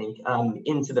 I think,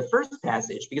 into the first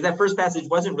passage, because that first passage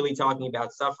wasn't really talking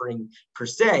about suffering per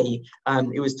se.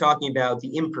 It was talking about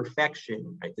the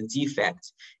imperfection, right, the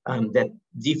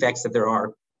defects that there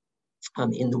are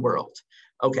in the world.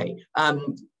 Okay,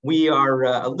 we are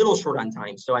a little short on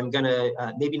time, so I'm gonna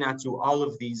maybe not do all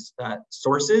of these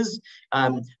sources,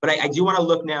 but I do want to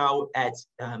look now at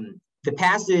the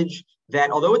passage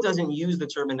that, although it doesn't use the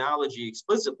terminology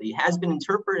explicitly, has been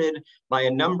interpreted by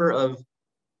a number of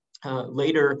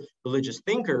later religious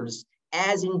thinkers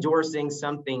as endorsing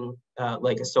something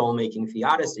like a soul-making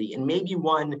theodicy, and maybe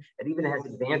one that even has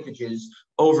advantages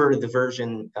over the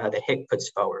version that Hick puts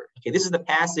forward. Okay, this is the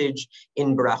passage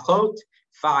in Brachot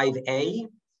 5a.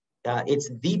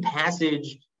 It's the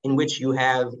passage in which you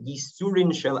have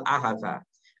Yisurin shel Ahava,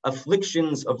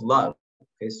 afflictions of love.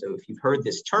 Okay, so if you've heard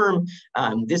this term,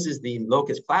 this is the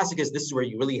locus classicus. This is where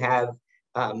you really have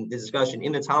the discussion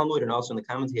in the Talmud and also in the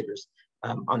commentators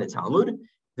on the Talmud.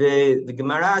 The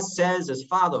Gemara says as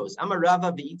follows: Amar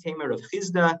Rava v'itemer of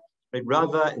Chizda. Right,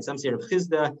 Rava and some say of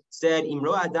Chizda said,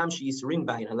 Imro Adam she'yisurim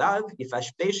ba'in alav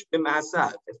yifashpesh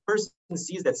b'ma'asav. If a person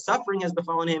sees that suffering has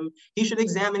befallen him, he should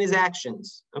examine his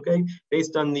actions. Okay,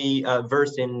 based on the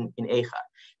verse in Eicha.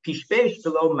 Pishpesh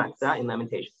v'lo matzah in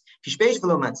Lamentations. Pishpesh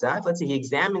v'lo matzah. Let's say he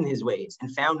examined his ways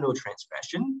and found no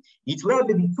transgression. Yitzra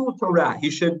b'bitul Torah. He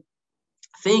should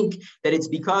think that it's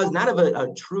because not of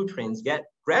a true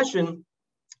transgression,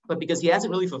 but because he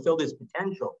hasn't really fulfilled his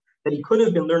potential, that he could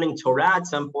have been learning Torah at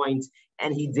some point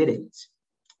and he didn't.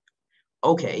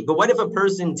 Okay, but what if a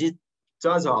person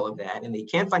does all of that and they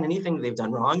can't find anything that they've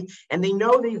done wrong and they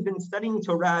know they've been studying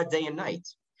Torah day and night?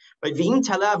 Right?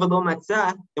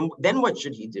 Then what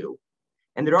should he do?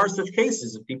 And there are such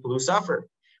cases of people who suffer.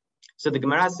 So the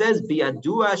Gemara says, it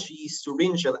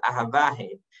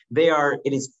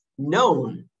is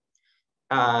known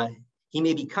he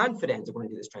may be confident,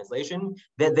 according to this translation,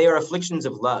 that they are afflictions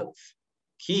of love.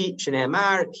 Ki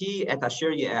shene'amar ki et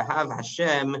asher ye'ahav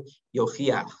Hashem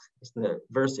yochiach. It's the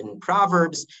verse in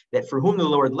Proverbs that for whom the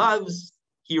Lord loves,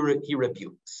 he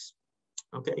rebukes.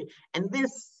 Okay, and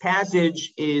this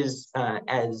passage is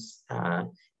as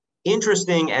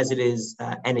interesting as it is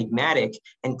enigmatic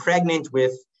and pregnant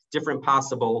with different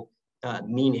possible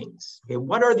meanings. Okay,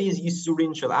 what are these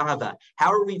Yisurin Shel Ahava?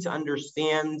 How are we to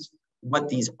understand what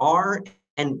these are,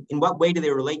 and in what way do they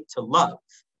relate to love?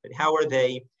 But how are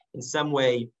they in some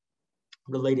way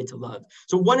related to love?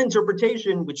 So one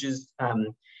interpretation, which is,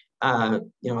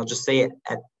 I'll just say it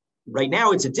right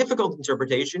now, it's a difficult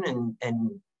interpretation,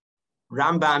 and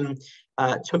Rambam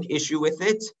took issue with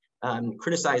it,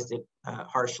 criticized it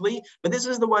harshly. But this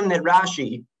is the one that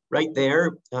Rashi, right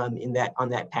there on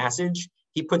that passage,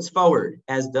 he puts forward,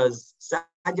 as does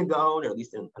Saadia Gaon, or at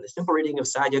least on the simple reading of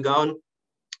Saadia Gaon,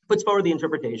 puts forward the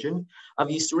interpretation of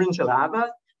Yisurin Shel Ahava,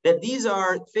 that these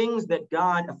are things that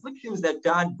afflictions that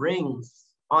God brings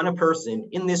on a person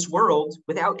in this world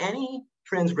without any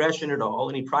transgression at all,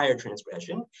 any prior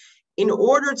transgression, in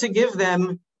order to give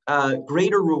them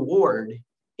greater reward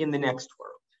in the next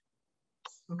world.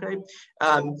 Okay.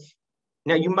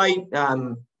 Now you might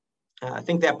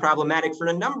think that problematic for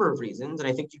a number of reasons, and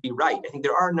I think you'd be right. I think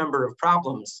there are a number of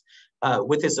problems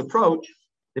with this approach.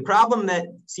 The problem that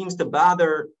seems to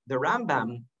bother the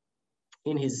Rambam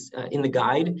in the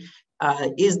guide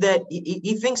is that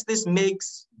he thinks this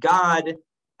makes God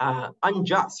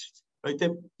unjust. Right?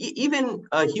 That even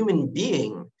a human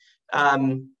being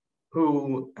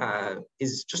who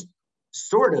is just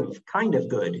sort of kind of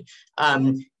good,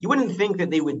 you wouldn't think that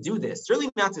they would do this.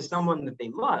 Certainly not to someone that they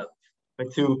love,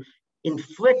 but to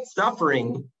inflict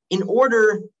suffering in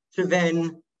order to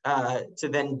then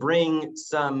bring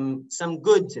some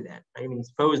good to them. I mean,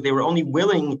 suppose they were only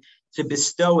willing to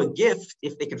bestow a gift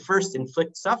if they could first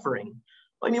inflict suffering.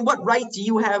 Well, I mean, what right do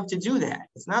you have to do that?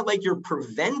 It's not like you're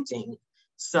preventing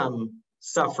some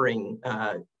suffering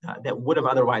that would have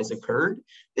otherwise occurred.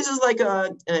 This is like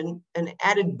an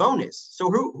added bonus. So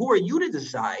who are you to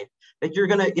decide that you're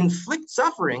going to inflict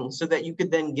suffering so that you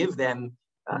could then give them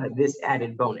this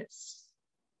added bonus?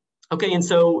 Okay, and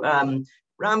so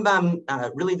Rambam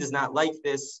really does not like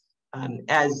this,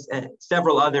 as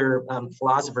several other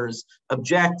philosophers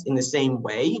object in the same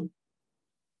way.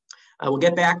 We'll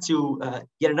get back to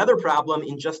yet another problem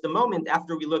in just a moment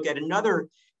after we look at another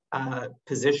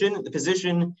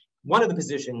position, one of the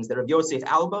positions that Rav Yosef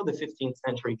Albo, the 15th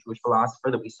century Jewish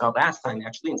philosopher that we saw last time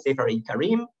actually in Sefer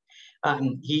Yikarim,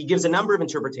 he gives a number of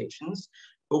interpretations,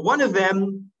 but one of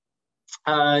them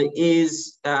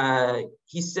is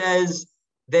he says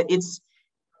that it's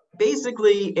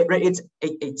basically, it's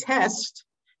a test,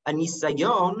 a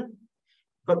nisayon,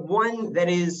 but one that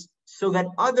is so that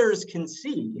others can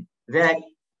see that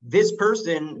this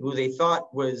person who they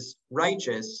thought was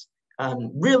righteous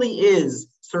really is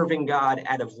serving God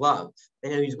out of love.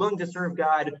 And he's willing to serve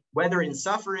God whether in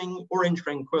suffering or in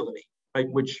tranquility, right?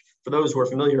 Which, for those who are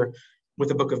familiar with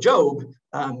the book of Job,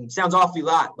 sounds awfully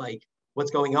lot like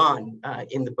what's going on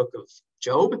in the book of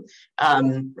Job,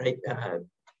 right?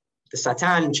 The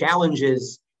Satan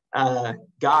challenges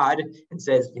God and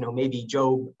says, maybe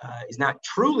Job is not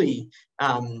truly,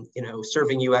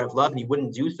 serving you out of love, and he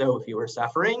wouldn't do so if he were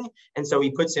suffering. And so he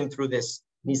puts him through this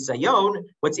nisayon.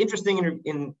 What's interesting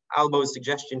in Albo's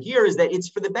suggestion here is that it's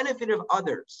for the benefit of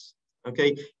others.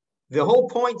 Okay, the whole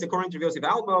point, according to Yosef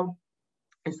Albo,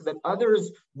 is so that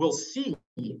others will see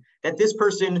that this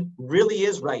person really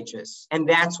is righteous, and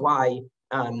that's why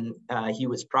he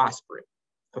was prospering.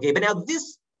 Okay, but now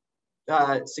this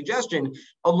suggestion,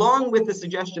 along with the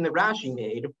suggestion that Rashi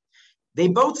made, they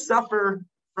both suffer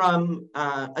from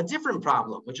a different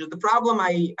problem, which is the problem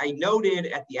I noted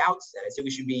at the outset. I said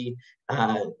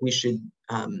we should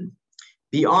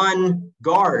be on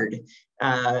guard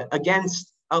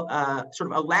against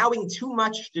sort of allowing too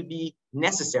much to be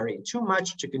necessary, too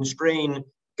much to constrain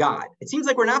God. It seems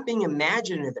like we're not being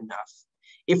imaginative enough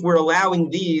if we're allowing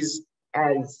these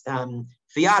as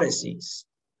theodicies.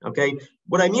 Okay,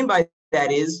 what I mean by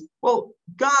that is, well,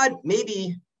 God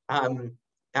maybe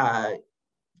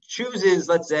chooses,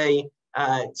 let's say,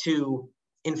 to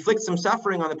inflict some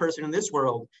suffering on the person in this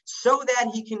world so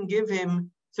that he can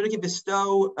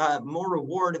bestow more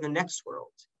reward in the next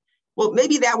world. Well,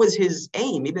 maybe that was his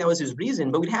aim, maybe that was his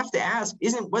reason, but we'd have to ask,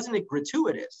 wasn't it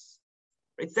gratuitous?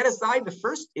 Right? Set aside the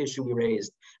first issue we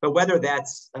raised, but whether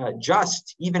that's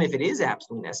just, even if it is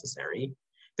absolutely necessary.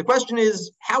 The question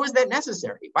is, how is that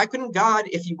necessary? Why couldn't God,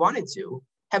 if he wanted to,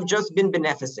 have just been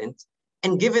beneficent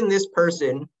and given this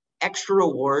person extra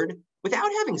reward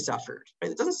without having suffered. Right?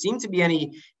 There doesn't seem to be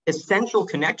any essential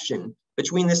connection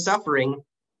between the suffering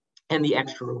and the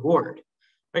extra reward.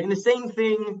 Right? And the same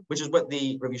thing, which is what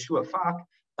the Rabbi Shua Fak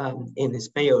in his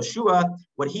Peo Shua,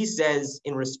 what he says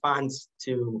in response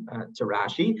to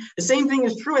Rashi. The same thing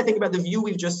is true, I think, about the view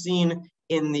we've just seen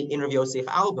in Rav Yosef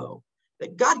Albo,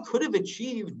 that God could have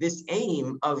achieved this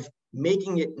aim of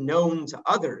making it known to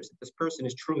others that this person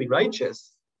is truly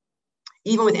righteous,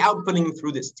 even without putting him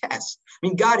through this test. I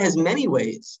mean, God has many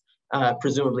ways,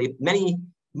 presumably, many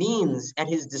means at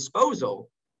his disposal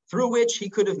through which he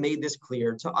could have made this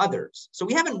clear to others. So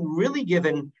we haven't really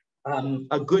given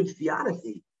a good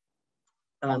theodicy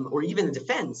or even a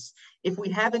defense if we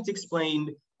haven't explained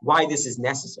why this is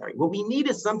necessary. What we need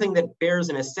is something that bears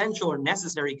an essential or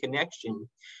necessary connection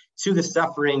to the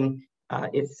suffering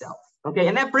itself. Okay,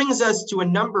 and that brings us to a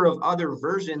number of other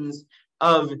versions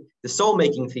of the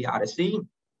soul-making theodicy.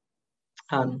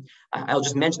 I'll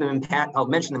just mention them I'll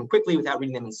mention them quickly without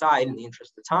reading them inside in the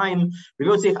interest of time.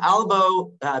 Rav Yosef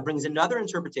Albo brings another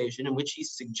interpretation in which he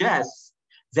suggests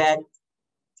that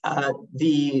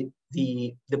the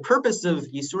purpose of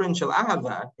Yisurin Shel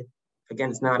Ahava, again,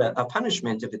 it's not a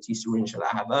punishment if it's Yisurin Shel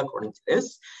Ahava, according to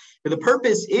this, but the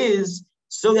purpose is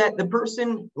so that the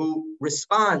person who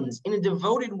responds in a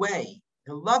devoted way,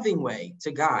 a loving way to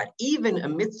God, even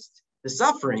amidst the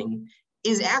suffering,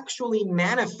 is actually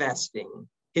manifesting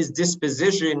his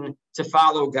disposition to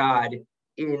follow God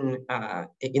in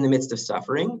the midst of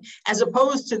suffering, as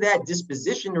opposed to that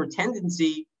disposition or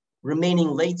tendency remaining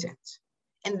latent.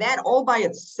 And that all by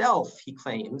itself, he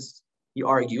claims, he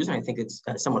argues, and I think it's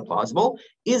somewhat plausible,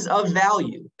 is of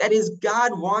value. That is,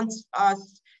 God wants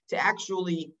us to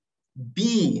actually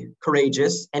be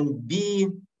courageous and be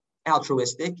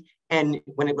altruistic, and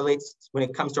when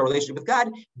it comes to our relationship with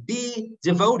God, be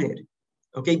devoted.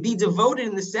 Okay, be devoted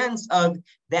in the sense of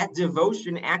that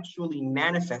devotion actually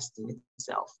manifesting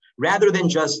itself, rather than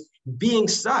just being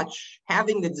such,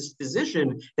 having the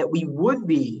disposition that we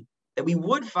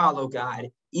would follow God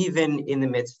even in the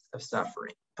midst of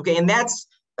suffering. Okay, and that's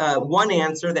one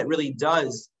answer that really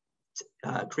does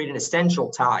create an essential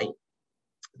tie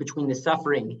between the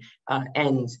suffering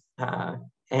and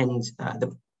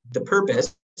the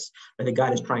purpose that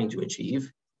God is trying to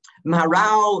achieve.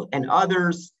 Maharal and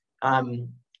others, the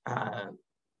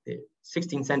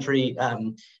 16th century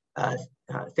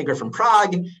thinker from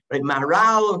Prague, right?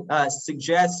 Maharal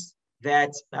suggests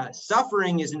that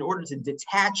suffering is in order to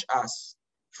detach us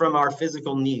from our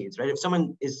physical needs, right? If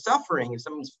someone is suffering, if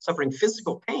someone's suffering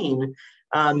physical pain,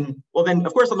 well then,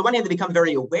 of course, on the one hand, they become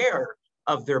very aware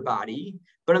of their body,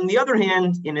 but on the other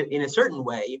hand, in a certain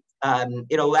way,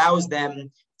 it allows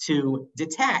them to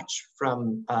detach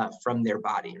from their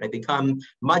body, right? Become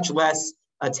much less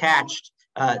attached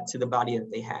to the body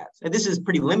that they have. And this is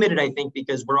pretty limited, I think,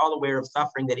 because we're all aware of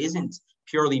suffering that isn't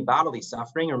purely bodily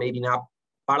suffering, or maybe not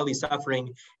bodily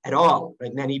suffering at all,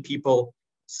 right? Many people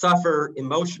suffer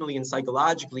emotionally and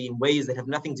psychologically in ways that have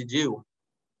nothing to do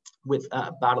with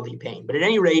bodily pain. But at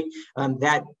any rate,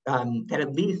 that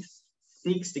at least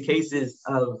speaks to cases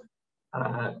of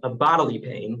bodily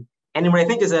pain. And what I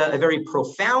think is a very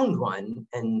profound one,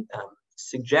 and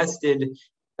suggested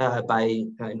by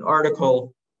an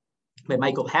article by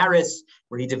Michael Harris,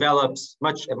 where he develops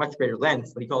at much greater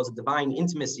length what he calls a divine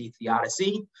intimacy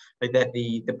theodicy, like that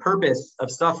the purpose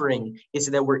of suffering is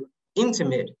so that we're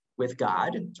intimate with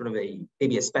God, sort of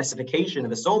maybe a specification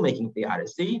of a soul-making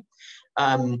theodicy.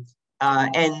 And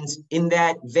in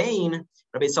that vein,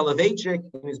 Rabbi Soloveitchik,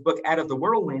 in his book Out of the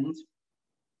Whirlwind,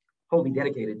 wholly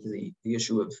dedicated to the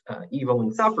issue of evil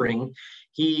and suffering,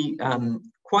 he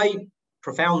quite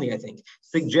profoundly, I think,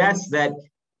 suggests that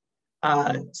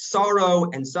sorrow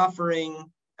and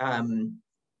suffering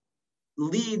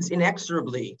leads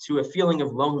inexorably to a feeling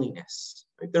of loneliness.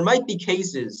 There might be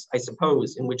cases, I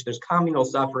suppose, in which there's communal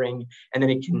suffering and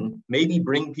then it can maybe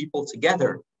bring people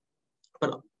together.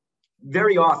 But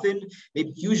very often,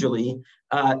 maybe usually,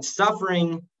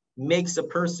 suffering makes a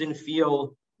person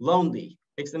feel lonely,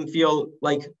 makes them feel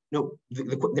like,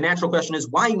 the natural question is,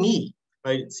 why me?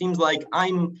 Right? It seems like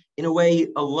I'm, in a way,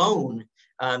 alone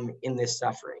in this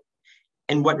suffering.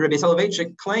 And what Rabbi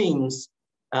Soloveitchik claims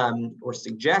or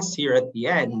suggests here at the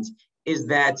end is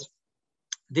that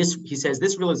he says,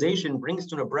 this realization brings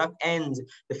to an abrupt end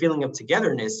the feeling of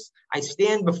togetherness. I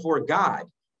stand before God.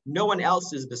 No one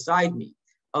else is beside me.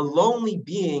 A lonely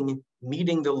being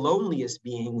meeting the loneliest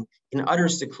being in utter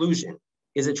seclusion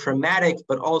is a traumatic,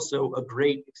 but also a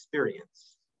great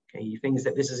experience. Okay, he thinks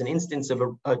that this is an instance of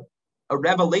a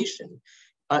revelation,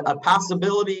 a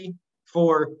possibility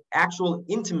for actual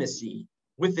intimacy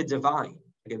with the divine,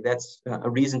 Okay, that's a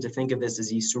reason to think of this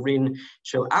as Yisurin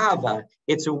Shel Ava.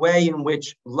 It's a way in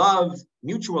which love,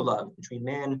 mutual love between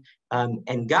man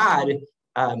and God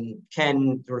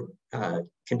can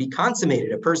be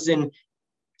consummated. A person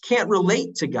can't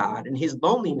relate to God and his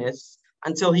loneliness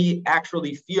until he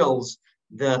actually feels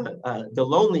the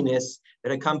loneliness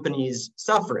that accompanies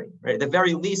suffering. Right? At the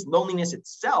very least, loneliness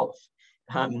itself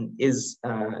is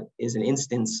an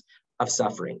instance of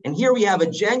suffering. And here we have a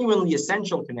genuinely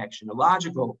essential connection, a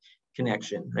logical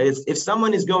connection. Right? If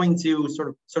someone is going to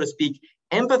so to speak,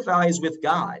 empathize with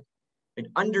God and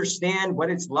understand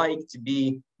what it's like to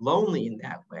be lonely in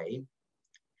that way,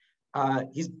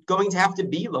 he's going to have to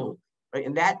be lonely, right?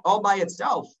 And that all by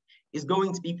itself is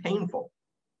going to be painful,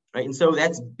 right? And so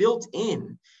that's built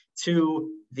in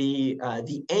to the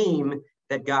aim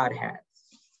that God has.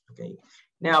 Okay.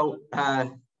 Now,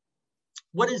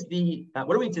 what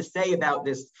are we to say about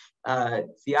this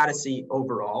theodicy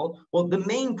overall? Well, the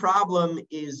main problem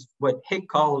is what Hick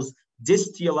calls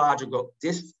dysteleological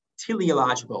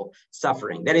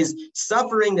suffering. That is,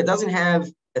 suffering that doesn't have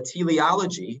a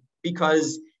teleology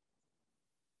because,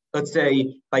 let's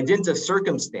say, by dint of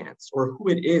circumstance or who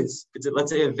it is,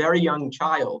 let's say a very young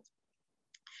child,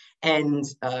 and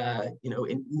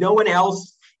no one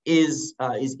else is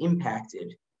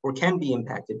impacted or can be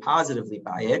impacted positively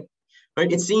by it.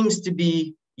 Right? It seems to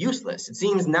be useless. It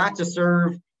seems not to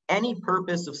serve any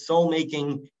purpose of soul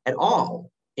making at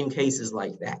all in cases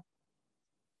like that.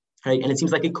 Right? And it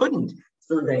seems like it couldn't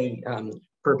serve any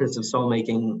purpose of soul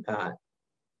making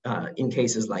in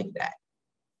cases like that.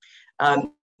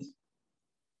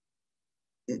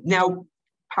 Now,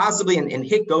 possibly, and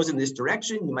Hick goes in this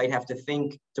direction, you might have to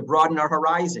think to broaden our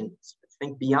horizons,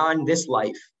 think beyond this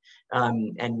life.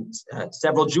 And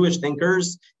several Jewish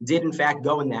thinkers did, in fact,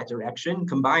 go in that direction,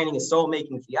 combining a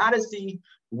soul-making theodicy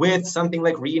with something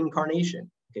like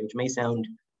reincarnation, okay, which may sound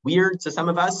weird to some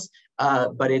of us,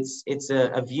 but it's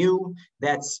a view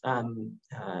that's not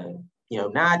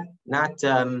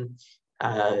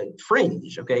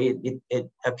fringe. Okay, it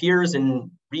appears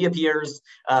and reappears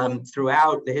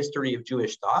throughout the history of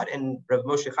Jewish thought, and Rav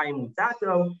Moshe Chaim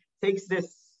Luzzatto takes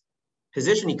this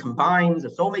position. He combines a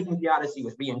soul-making theodicy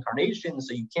with reincarnation,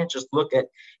 so you can't just look at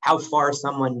how far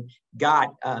someone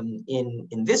got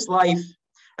in this life,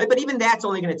 right? But even that's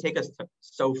only going to take us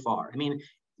so far. I mean,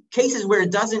 cases where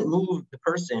it doesn't move the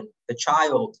person, the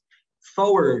child,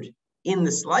 forward in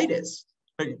the slightest,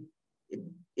 but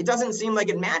it doesn't seem like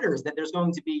it matters that there's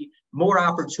going to be more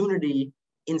opportunity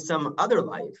in some other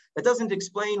life. That doesn't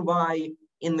explain why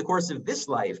in the course of this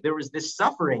life there was this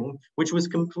suffering which was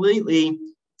completely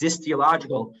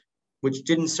dysteleological, which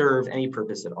didn't serve any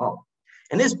purpose at all.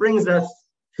 And this brings us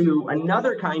to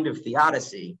another kind of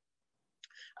theodicy,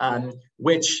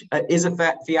 which is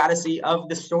a theodicy of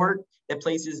the sort that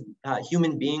places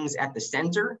human beings at the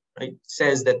center, right?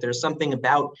 Says that there's something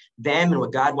about them and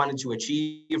what God wanted to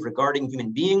achieve regarding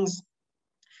human beings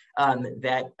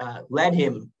that led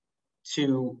him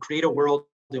to create a world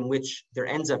in which there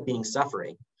ends up being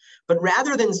suffering. But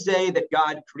rather than say that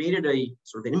God created a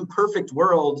sort of an imperfect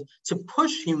world to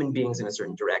push human beings in a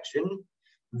certain direction,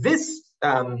 this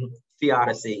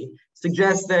theodicy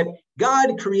suggests that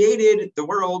God created the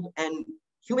world and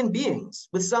human beings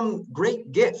with some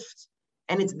great gift.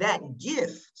 And it's that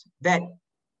gift that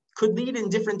could lead in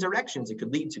different directions. It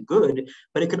could lead to good,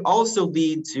 but it could also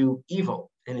lead to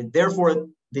evil. And therefore,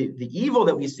 the evil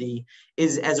that we see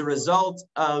is as a result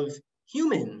of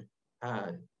human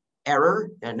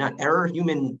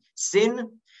human sin,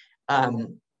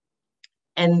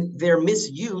 and their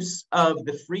misuse of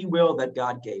the free will that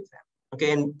God gave them.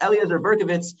 Okay, and Eliezer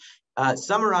Berkovitz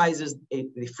summarizes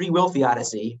the free will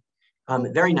theodicy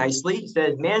very nicely. He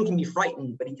says, man can be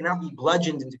frightened, but he cannot be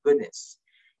bludgeoned into goodness.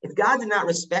 If God did not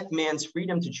respect man's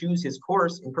freedom to choose his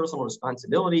course in personal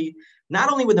responsibility,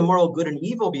 not only would the moral good and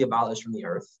evil be abolished from the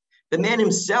earth, but man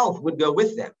himself would go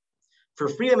with them. For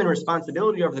freedom and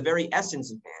responsibility are the very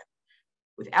essence of man.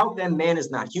 Without them, man is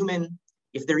not human.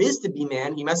 If there is to be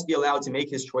man, he must be allowed to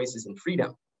make his choices in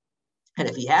freedom. And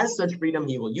if he has such freedom,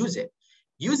 he will use it.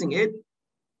 Using it,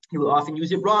 he will often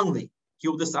use it wrongly. He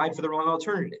will decide for the wrong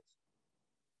alternative.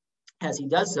 As he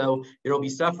does so, there will be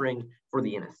suffering for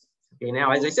the innocent. Okay,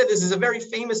 now, as I said, this is a very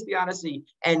famous theodicy,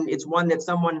 and it's one that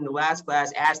someone in the last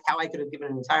class asked how I could have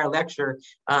given an entire lecture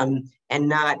and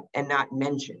not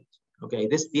mentioned. Okay,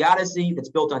 this theodicy that's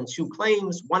built on two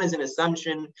claims. One is an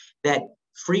assumption that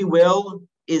free will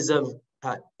is of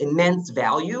immense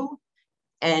value,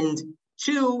 and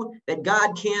two, that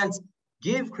God can't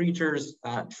give creatures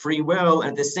free will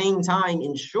and at the same time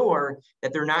ensure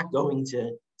that they're not going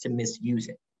to misuse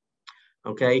it.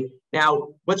 Okay, now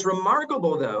what's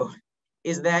remarkable though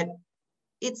is that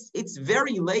it's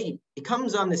very late. It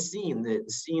comes on the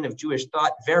scene of Jewish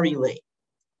thought very late.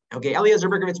 Okay, Eliezer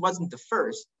Berkovitz wasn't the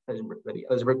first.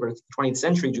 Eliezer Berkovitz, 20th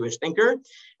century Jewish thinker.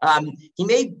 He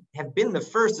may have been the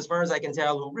first, as far as I can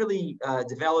tell, who really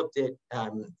developed it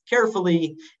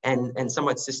carefully and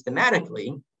somewhat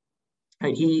systematically.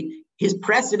 Right? His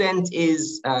precedent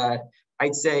is,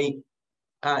 I'd say,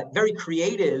 very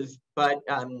creative, but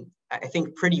I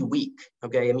think pretty weak.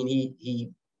 Okay, I mean, he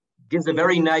gives a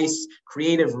very nice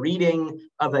creative reading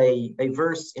of a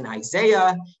verse in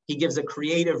Isaiah. He gives a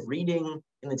creative reading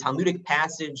in the Talmudic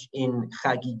passage in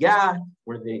Chagigah,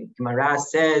 where the Gemara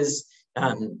says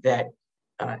that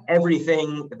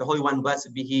everything that the Holy One,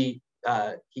 blessed be he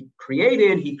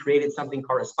created something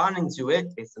corresponding to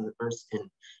it, based on the verse in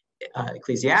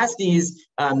Ecclesiastes,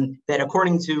 that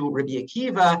according to Rabbi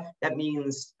Akiva, that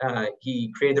means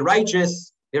he created the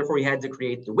righteous, therefore he had to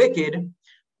create the wicked,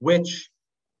 which,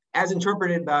 as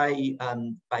interpreted by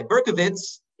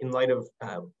Berkovitz, in light of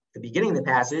the beginning of the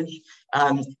passage,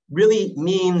 really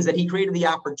means that he created the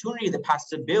opportunity, the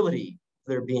possibility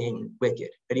of there being wicked.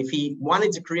 But if he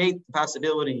wanted to create the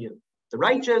possibility of the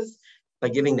righteous by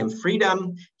giving them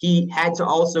freedom, he had to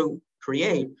also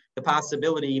create the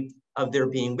possibility of there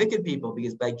being wicked people,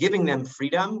 because by giving them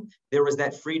freedom, there was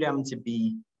that freedom to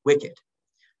be wicked.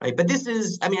 Right? But this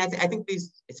is, I mean, I think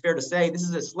it's fair to say this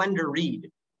is a slender read.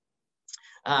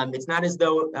 It's not as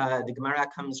though the Gemara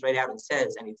comes right out and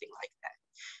says anything like that.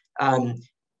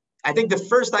 I think the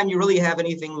first time you really have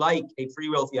anything like a free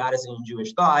will theodicy in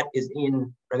Jewish thought is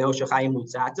in Rabbi Moshe Chaim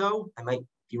Luzzatto. I might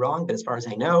be wrong, but as far as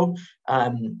I know,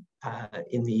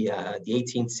 in the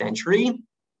 18th century.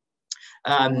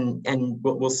 And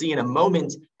we'll see in a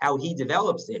moment how he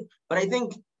develops it. But I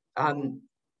think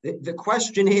the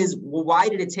question is, well, why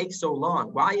did it take so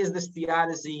long? Why is this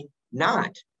theodicy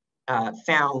not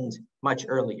found much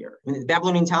earlier? I mean, the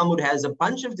Babylonian Talmud has a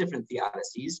bunch of different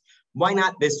theodicies. Why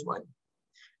not this one?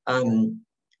 And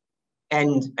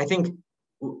I think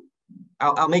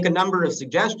I'll make a number of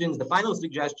suggestions. The final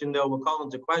suggestion, though, will call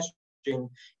into question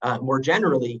more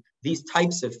generally these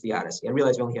types of theodicy. I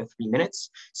realize we only have 3 minutes.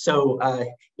 So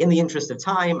in the interest of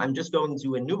time, I'm just going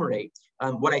to enumerate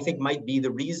what I think might be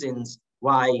the reasons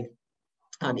why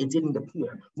it didn't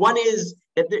appear. One is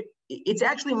that it's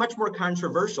actually much more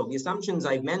controversial. The assumptions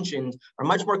I've mentioned are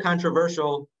much more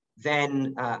controversial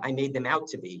than I made them out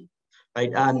to be.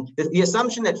 Right? The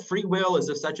assumption that free will is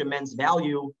of such immense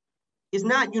value is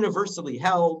not universally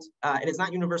held. It is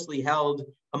not universally held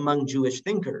among Jewish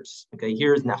thinkers. Okay,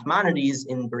 here's Nachmanides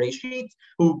in Bereshit,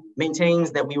 who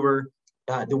maintains that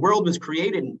the world was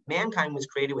created, mankind was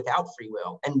created without free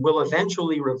will, and will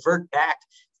eventually revert back to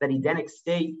that Edenic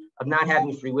state of not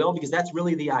having free will, because that's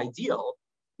really the ideal.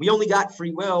 We only got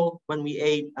free will when we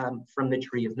ate from the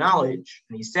tree of knowledge.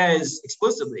 And he says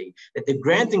explicitly that the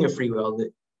granting of free will,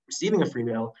 the receiving of free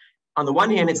will, on the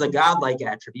one hand, it's a godlike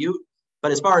attribute,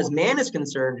 but as far as man is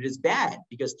concerned, it is bad,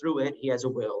 because through it, he has a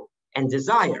will and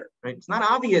desire. Right? It's not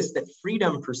obvious that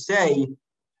freedom per se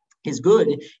is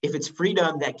good if it's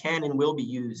freedom that can and will be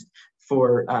used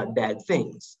for bad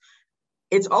things.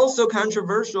 It's also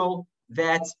controversial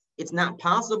that it's not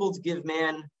possible to give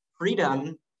man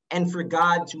freedom and for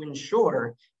God to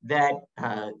ensure that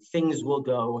things will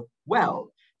go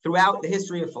well. Throughout the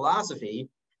history of philosophy,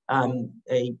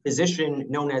 a position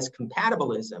known as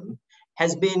compatibilism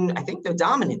has been, I think, the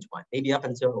dominant one, maybe up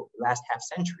until the last half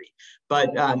century.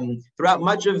 But throughout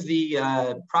much of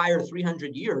the prior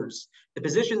 300 years, the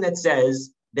position that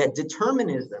says that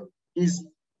determinism is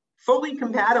fully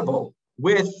compatible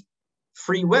with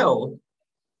free will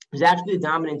is actually the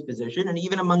dominant position. And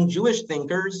even among Jewish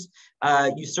thinkers,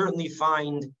 you certainly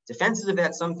find defenses of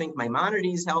that. Some think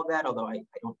Maimonides held that, although I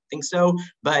don't think so.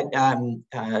 But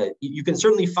you can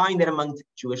certainly find that among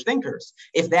Jewish thinkers.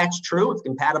 If that's true, if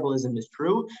compatibilism is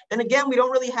true, then again, we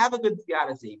don't really have a good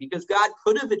theodicy, because God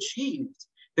could have achieved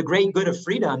the great good of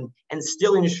freedom and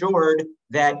still ensured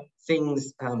that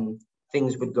things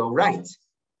would go right.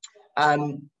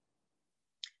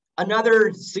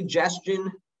 Another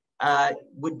suggestion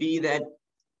would be that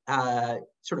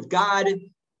sort of God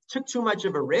took too much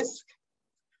of a risk.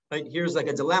 Like, here's like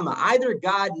a dilemma. Either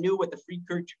God knew what the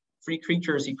free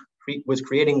creatures he was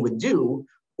creating would do,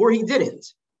 or he didn't.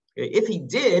 If he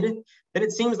did, then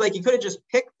it seems like he could have just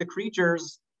picked the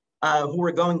creatures who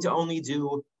were going to only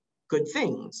do good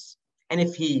things. And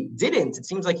if he didn't, it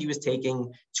seems like he was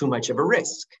taking too much of a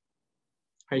risk.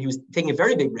 Right? He was taking a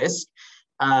very big risk.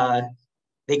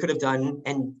 They could have done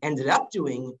and ended up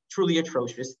doing truly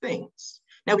atrocious things.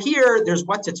 Now here, there's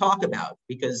what to talk about,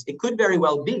 because it could very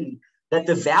well be that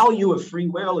the value of free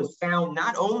will is found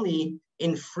not only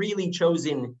in freely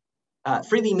chosen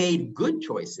freely made good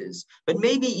choices, but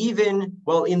maybe even,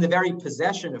 well, in the very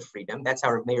possession of freedom. That's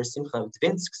how Mayor Simcha of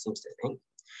Dvinsk seems to think.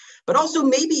 But also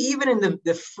maybe even in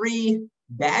the free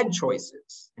bad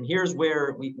choices. And here's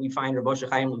where we find Rav Moshe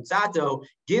Chaim Luzzatto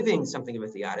giving something of a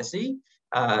theodicy.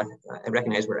 I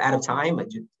recognize we're out of time. I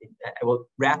will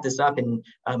wrap this up in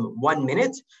 1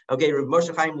 minute. Okay, Rav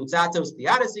Moshe Chaim Luzzatto's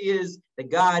theodicy is that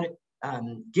God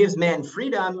gives man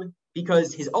freedom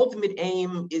because his ultimate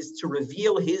aim is to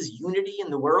reveal his unity in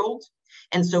the world.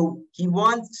 And so he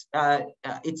wants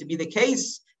it to be the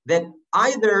case that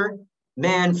either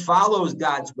man follows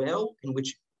God's will, in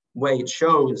which way it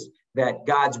shows that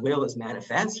God's will is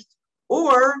manifest,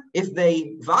 or if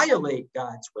they violate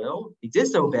God's will, they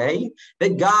disobey,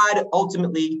 that God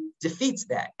ultimately defeats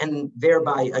that. And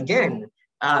thereby, again,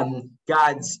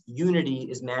 God's unity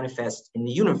is manifest in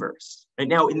the universe. Right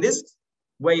now, in this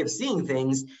way of seeing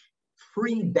things,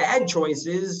 free bad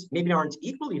choices maybe aren't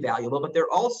equally valuable, but they're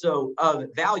also of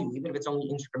value, even if it's only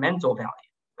incremental value.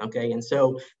 Okay, and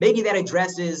so maybe that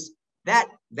addresses that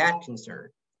concern.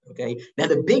 Okay, now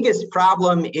the biggest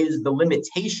problem is the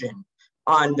limitation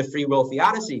on the free will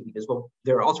theodicy, because, well,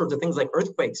 there are all sorts of things like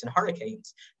earthquakes and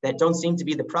hurricanes that don't seem to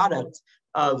be the product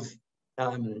of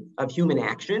human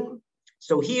action.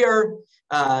 So here,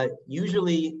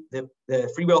 usually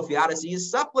the free will theodicy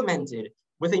is supplemented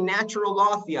with a natural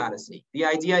law theodicy. The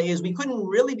idea is we couldn't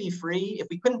really be free if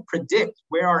we couldn't predict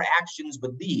where our actions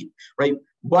would lead, right?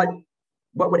 What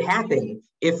would happen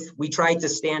if we tried to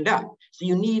stand up? So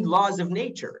you need laws of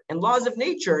nature. And laws of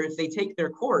nature, if they take their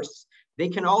course, they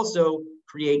can also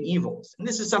create evils. And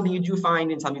this is something you do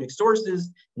find in Talmudic sources,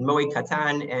 in Moed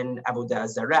Katan and Avodah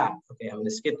Zarah. Okay, I'm going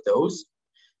to skip those.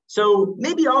 So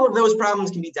maybe all of those problems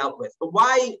can be dealt with. But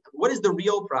what is the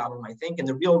real problem, I think, and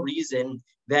the real reason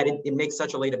that it makes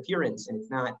such a late appearance and it's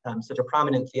not such a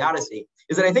prominent theodicy,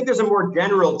 is that I think there's a more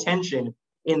general tension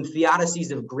in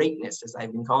theodicies of greatness, as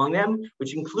I've been calling them,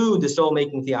 which include the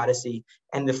soul-making theodicy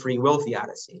and the free will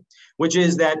theodicy, which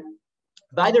is that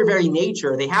by their very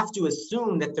nature, they have to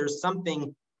assume that there's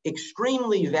something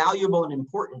extremely valuable and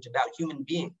important about human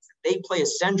beings. They play a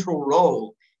central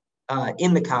role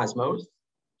in the cosmos.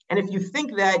 And if you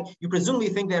think that, you presumably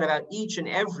think that about each and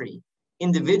every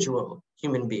individual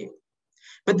human being.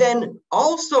 But then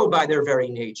also by their very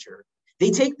nature,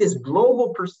 they take this global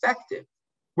perspective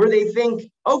where they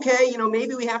think, okay,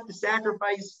 maybe we have to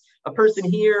sacrifice a person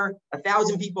here,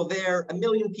 1,000 people there,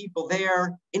 1,000,000 people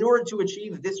there, in order to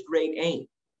achieve this great aim.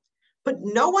 But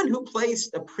no one who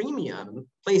placed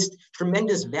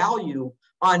tremendous value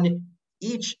on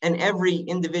each and every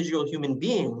individual human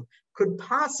being could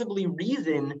possibly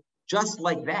reason just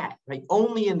like that, right?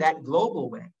 Only in that global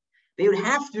way. They would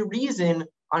have to reason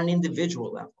on an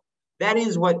individual level. That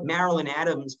is what Marilyn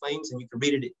Adams claims, and you can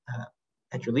read it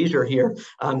at your leisure here.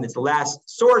 It's the last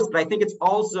source, but I think it's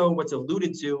also what's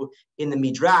alluded to in the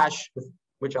Midrash, with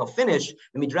which I'll finish.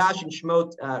 The Midrash in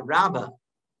Shemot Rabbah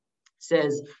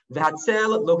says,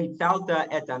 "V'hatzel lo hitalta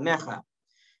et amecha."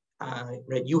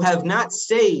 Right, you have not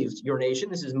saved your nation.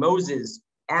 This is Moses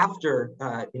after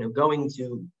going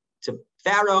to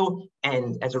Pharaoh,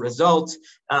 and as a result,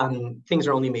 things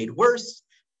are only made worse.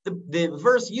 The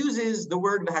verse uses the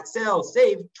word v'hatzel,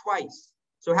 saved, twice.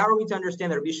 So how are we to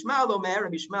understand that? Rabbi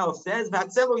Shmuel says,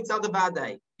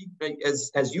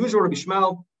 as usual, Rabbi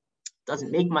Shmuel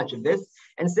doesn't make much of this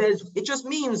and says it just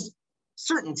means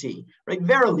certainty, right?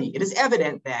 Verily, it is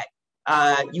evident that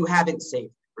you haven't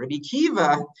saved. Rabbi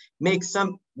Kiva makes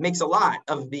a lot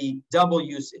of the double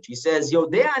usage. He says, I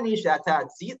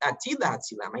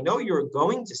know you're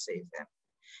going to save them.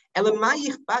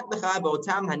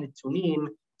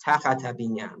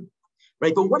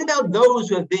 Right, but what about those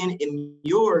who have been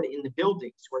immured in the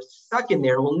buildings, who are stuck in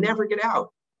there and will never get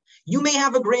out? You may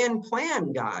have a grand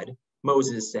plan, God,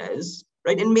 Moses says,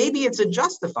 right? And maybe it's a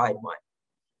justified one.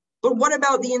 But what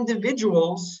about the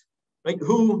individuals, right,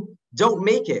 who don't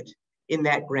make it in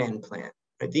that grand plan?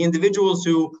 Right? The individuals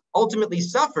who ultimately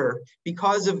suffer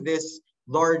because of this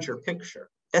larger picture.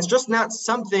 That's just not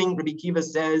something, Rabbi Kiva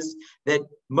says, that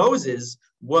Moses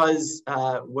was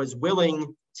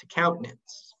willing to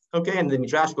countenance. Okay, and the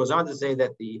Midrash goes on to say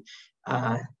that the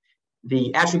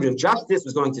attribute of justice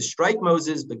was going to strike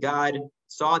Moses, but God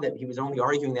saw that he was only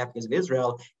arguing that because of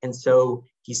Israel, and so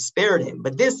he spared him.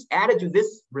 But this attitude,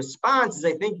 this response is,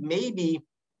 I think, maybe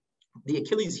the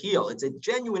Achilles heel. It's a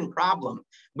genuine problem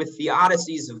with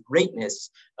theodicies of greatness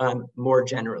more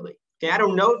generally. Okay, I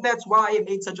don't know if that's why it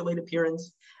made such a late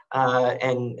appearance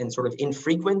and sort of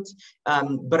infrequent,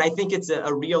 but I think it's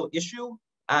a real issue.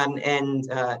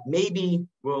 Maybe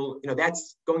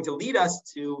that's going to lead us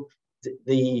to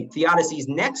the theodicies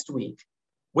next week,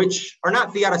 which are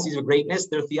not theodicies of greatness,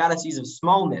 they're theodicies of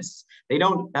smallness. They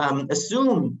don't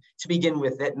assume to begin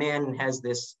with that man has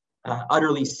this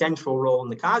utterly central role in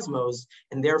the cosmos,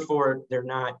 and therefore they're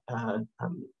not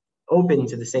open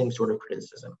to the same sort of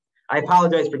criticism. I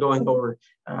apologize for going over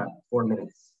 4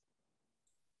 minutes.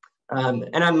 And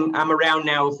I'm around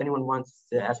now if anyone wants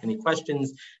to ask any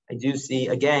questions. I do see,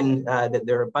 again, that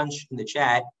there are a bunch in the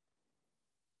chat.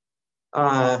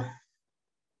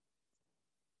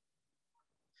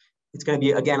 It's going to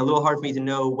be, again, a little hard for me to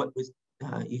know what was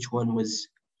each one was.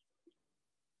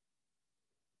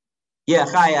 Yeah,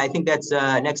 Chaya, I think that's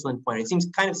an excellent point. It seems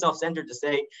kind of self-centered to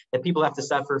say that people have to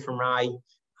suffer from high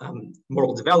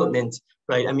moral development,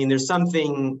 right? I mean, there's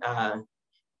something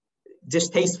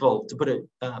distasteful, to put it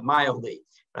mildly,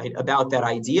 right, about that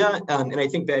idea. And I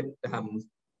think that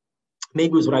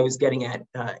maybe was what I was getting at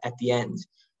the end.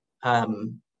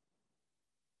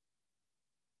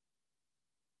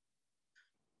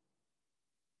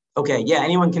 Okay, yeah,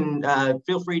 anyone can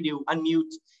feel free to unmute,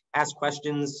 ask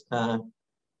questions. I'm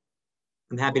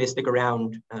happy to stick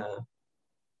around.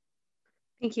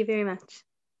 Thank you very much.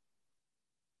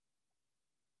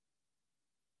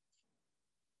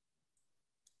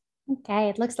 Okay,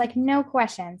 it looks like no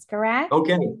questions, correct?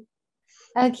 Okay.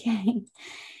 Okay.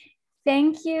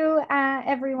 Thank you,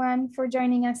 everyone, for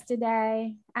joining us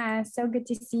today. So good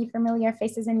to see familiar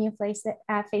faces and new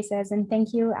faces. And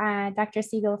thank you, Dr.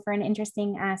 Segal, for an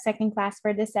interesting second class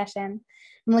for this session.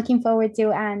 I'm looking forward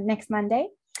to next Monday.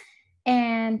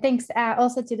 And thanks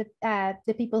also to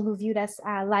the people who viewed us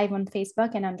live on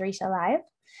Facebook and on Drisha Live.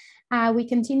 We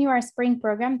continue our spring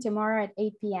program tomorrow at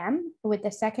 8 p.m. with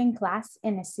the second class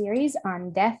in a series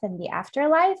on death and the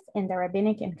afterlife in the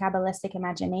rabbinic and Kabbalistic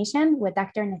imagination with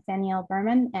Dr. Nathaniel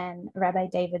Berman and Rabbi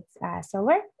David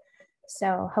Solar.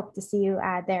 So hope to see you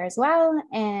there as well.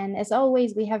 And as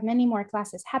always, we have many more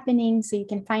classes happening, so you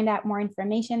can find out more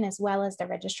information as well as the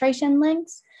registration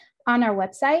links on our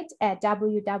website at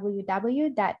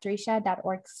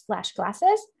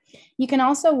www.drisha.org/classes. You can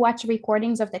also watch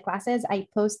recordings of the classes. I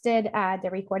posted the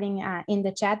recording in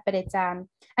the chat, but it's, I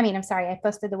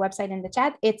posted the website in the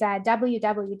chat. It's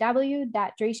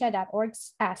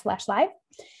www.drisha.org/live.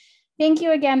 Thank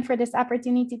you again for this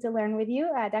opportunity to learn with you,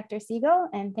 Dr. Segal,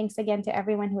 and thanks again to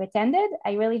everyone who attended.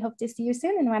 I really hope to see you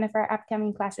soon in one of our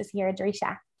upcoming classes here at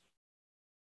Drisha.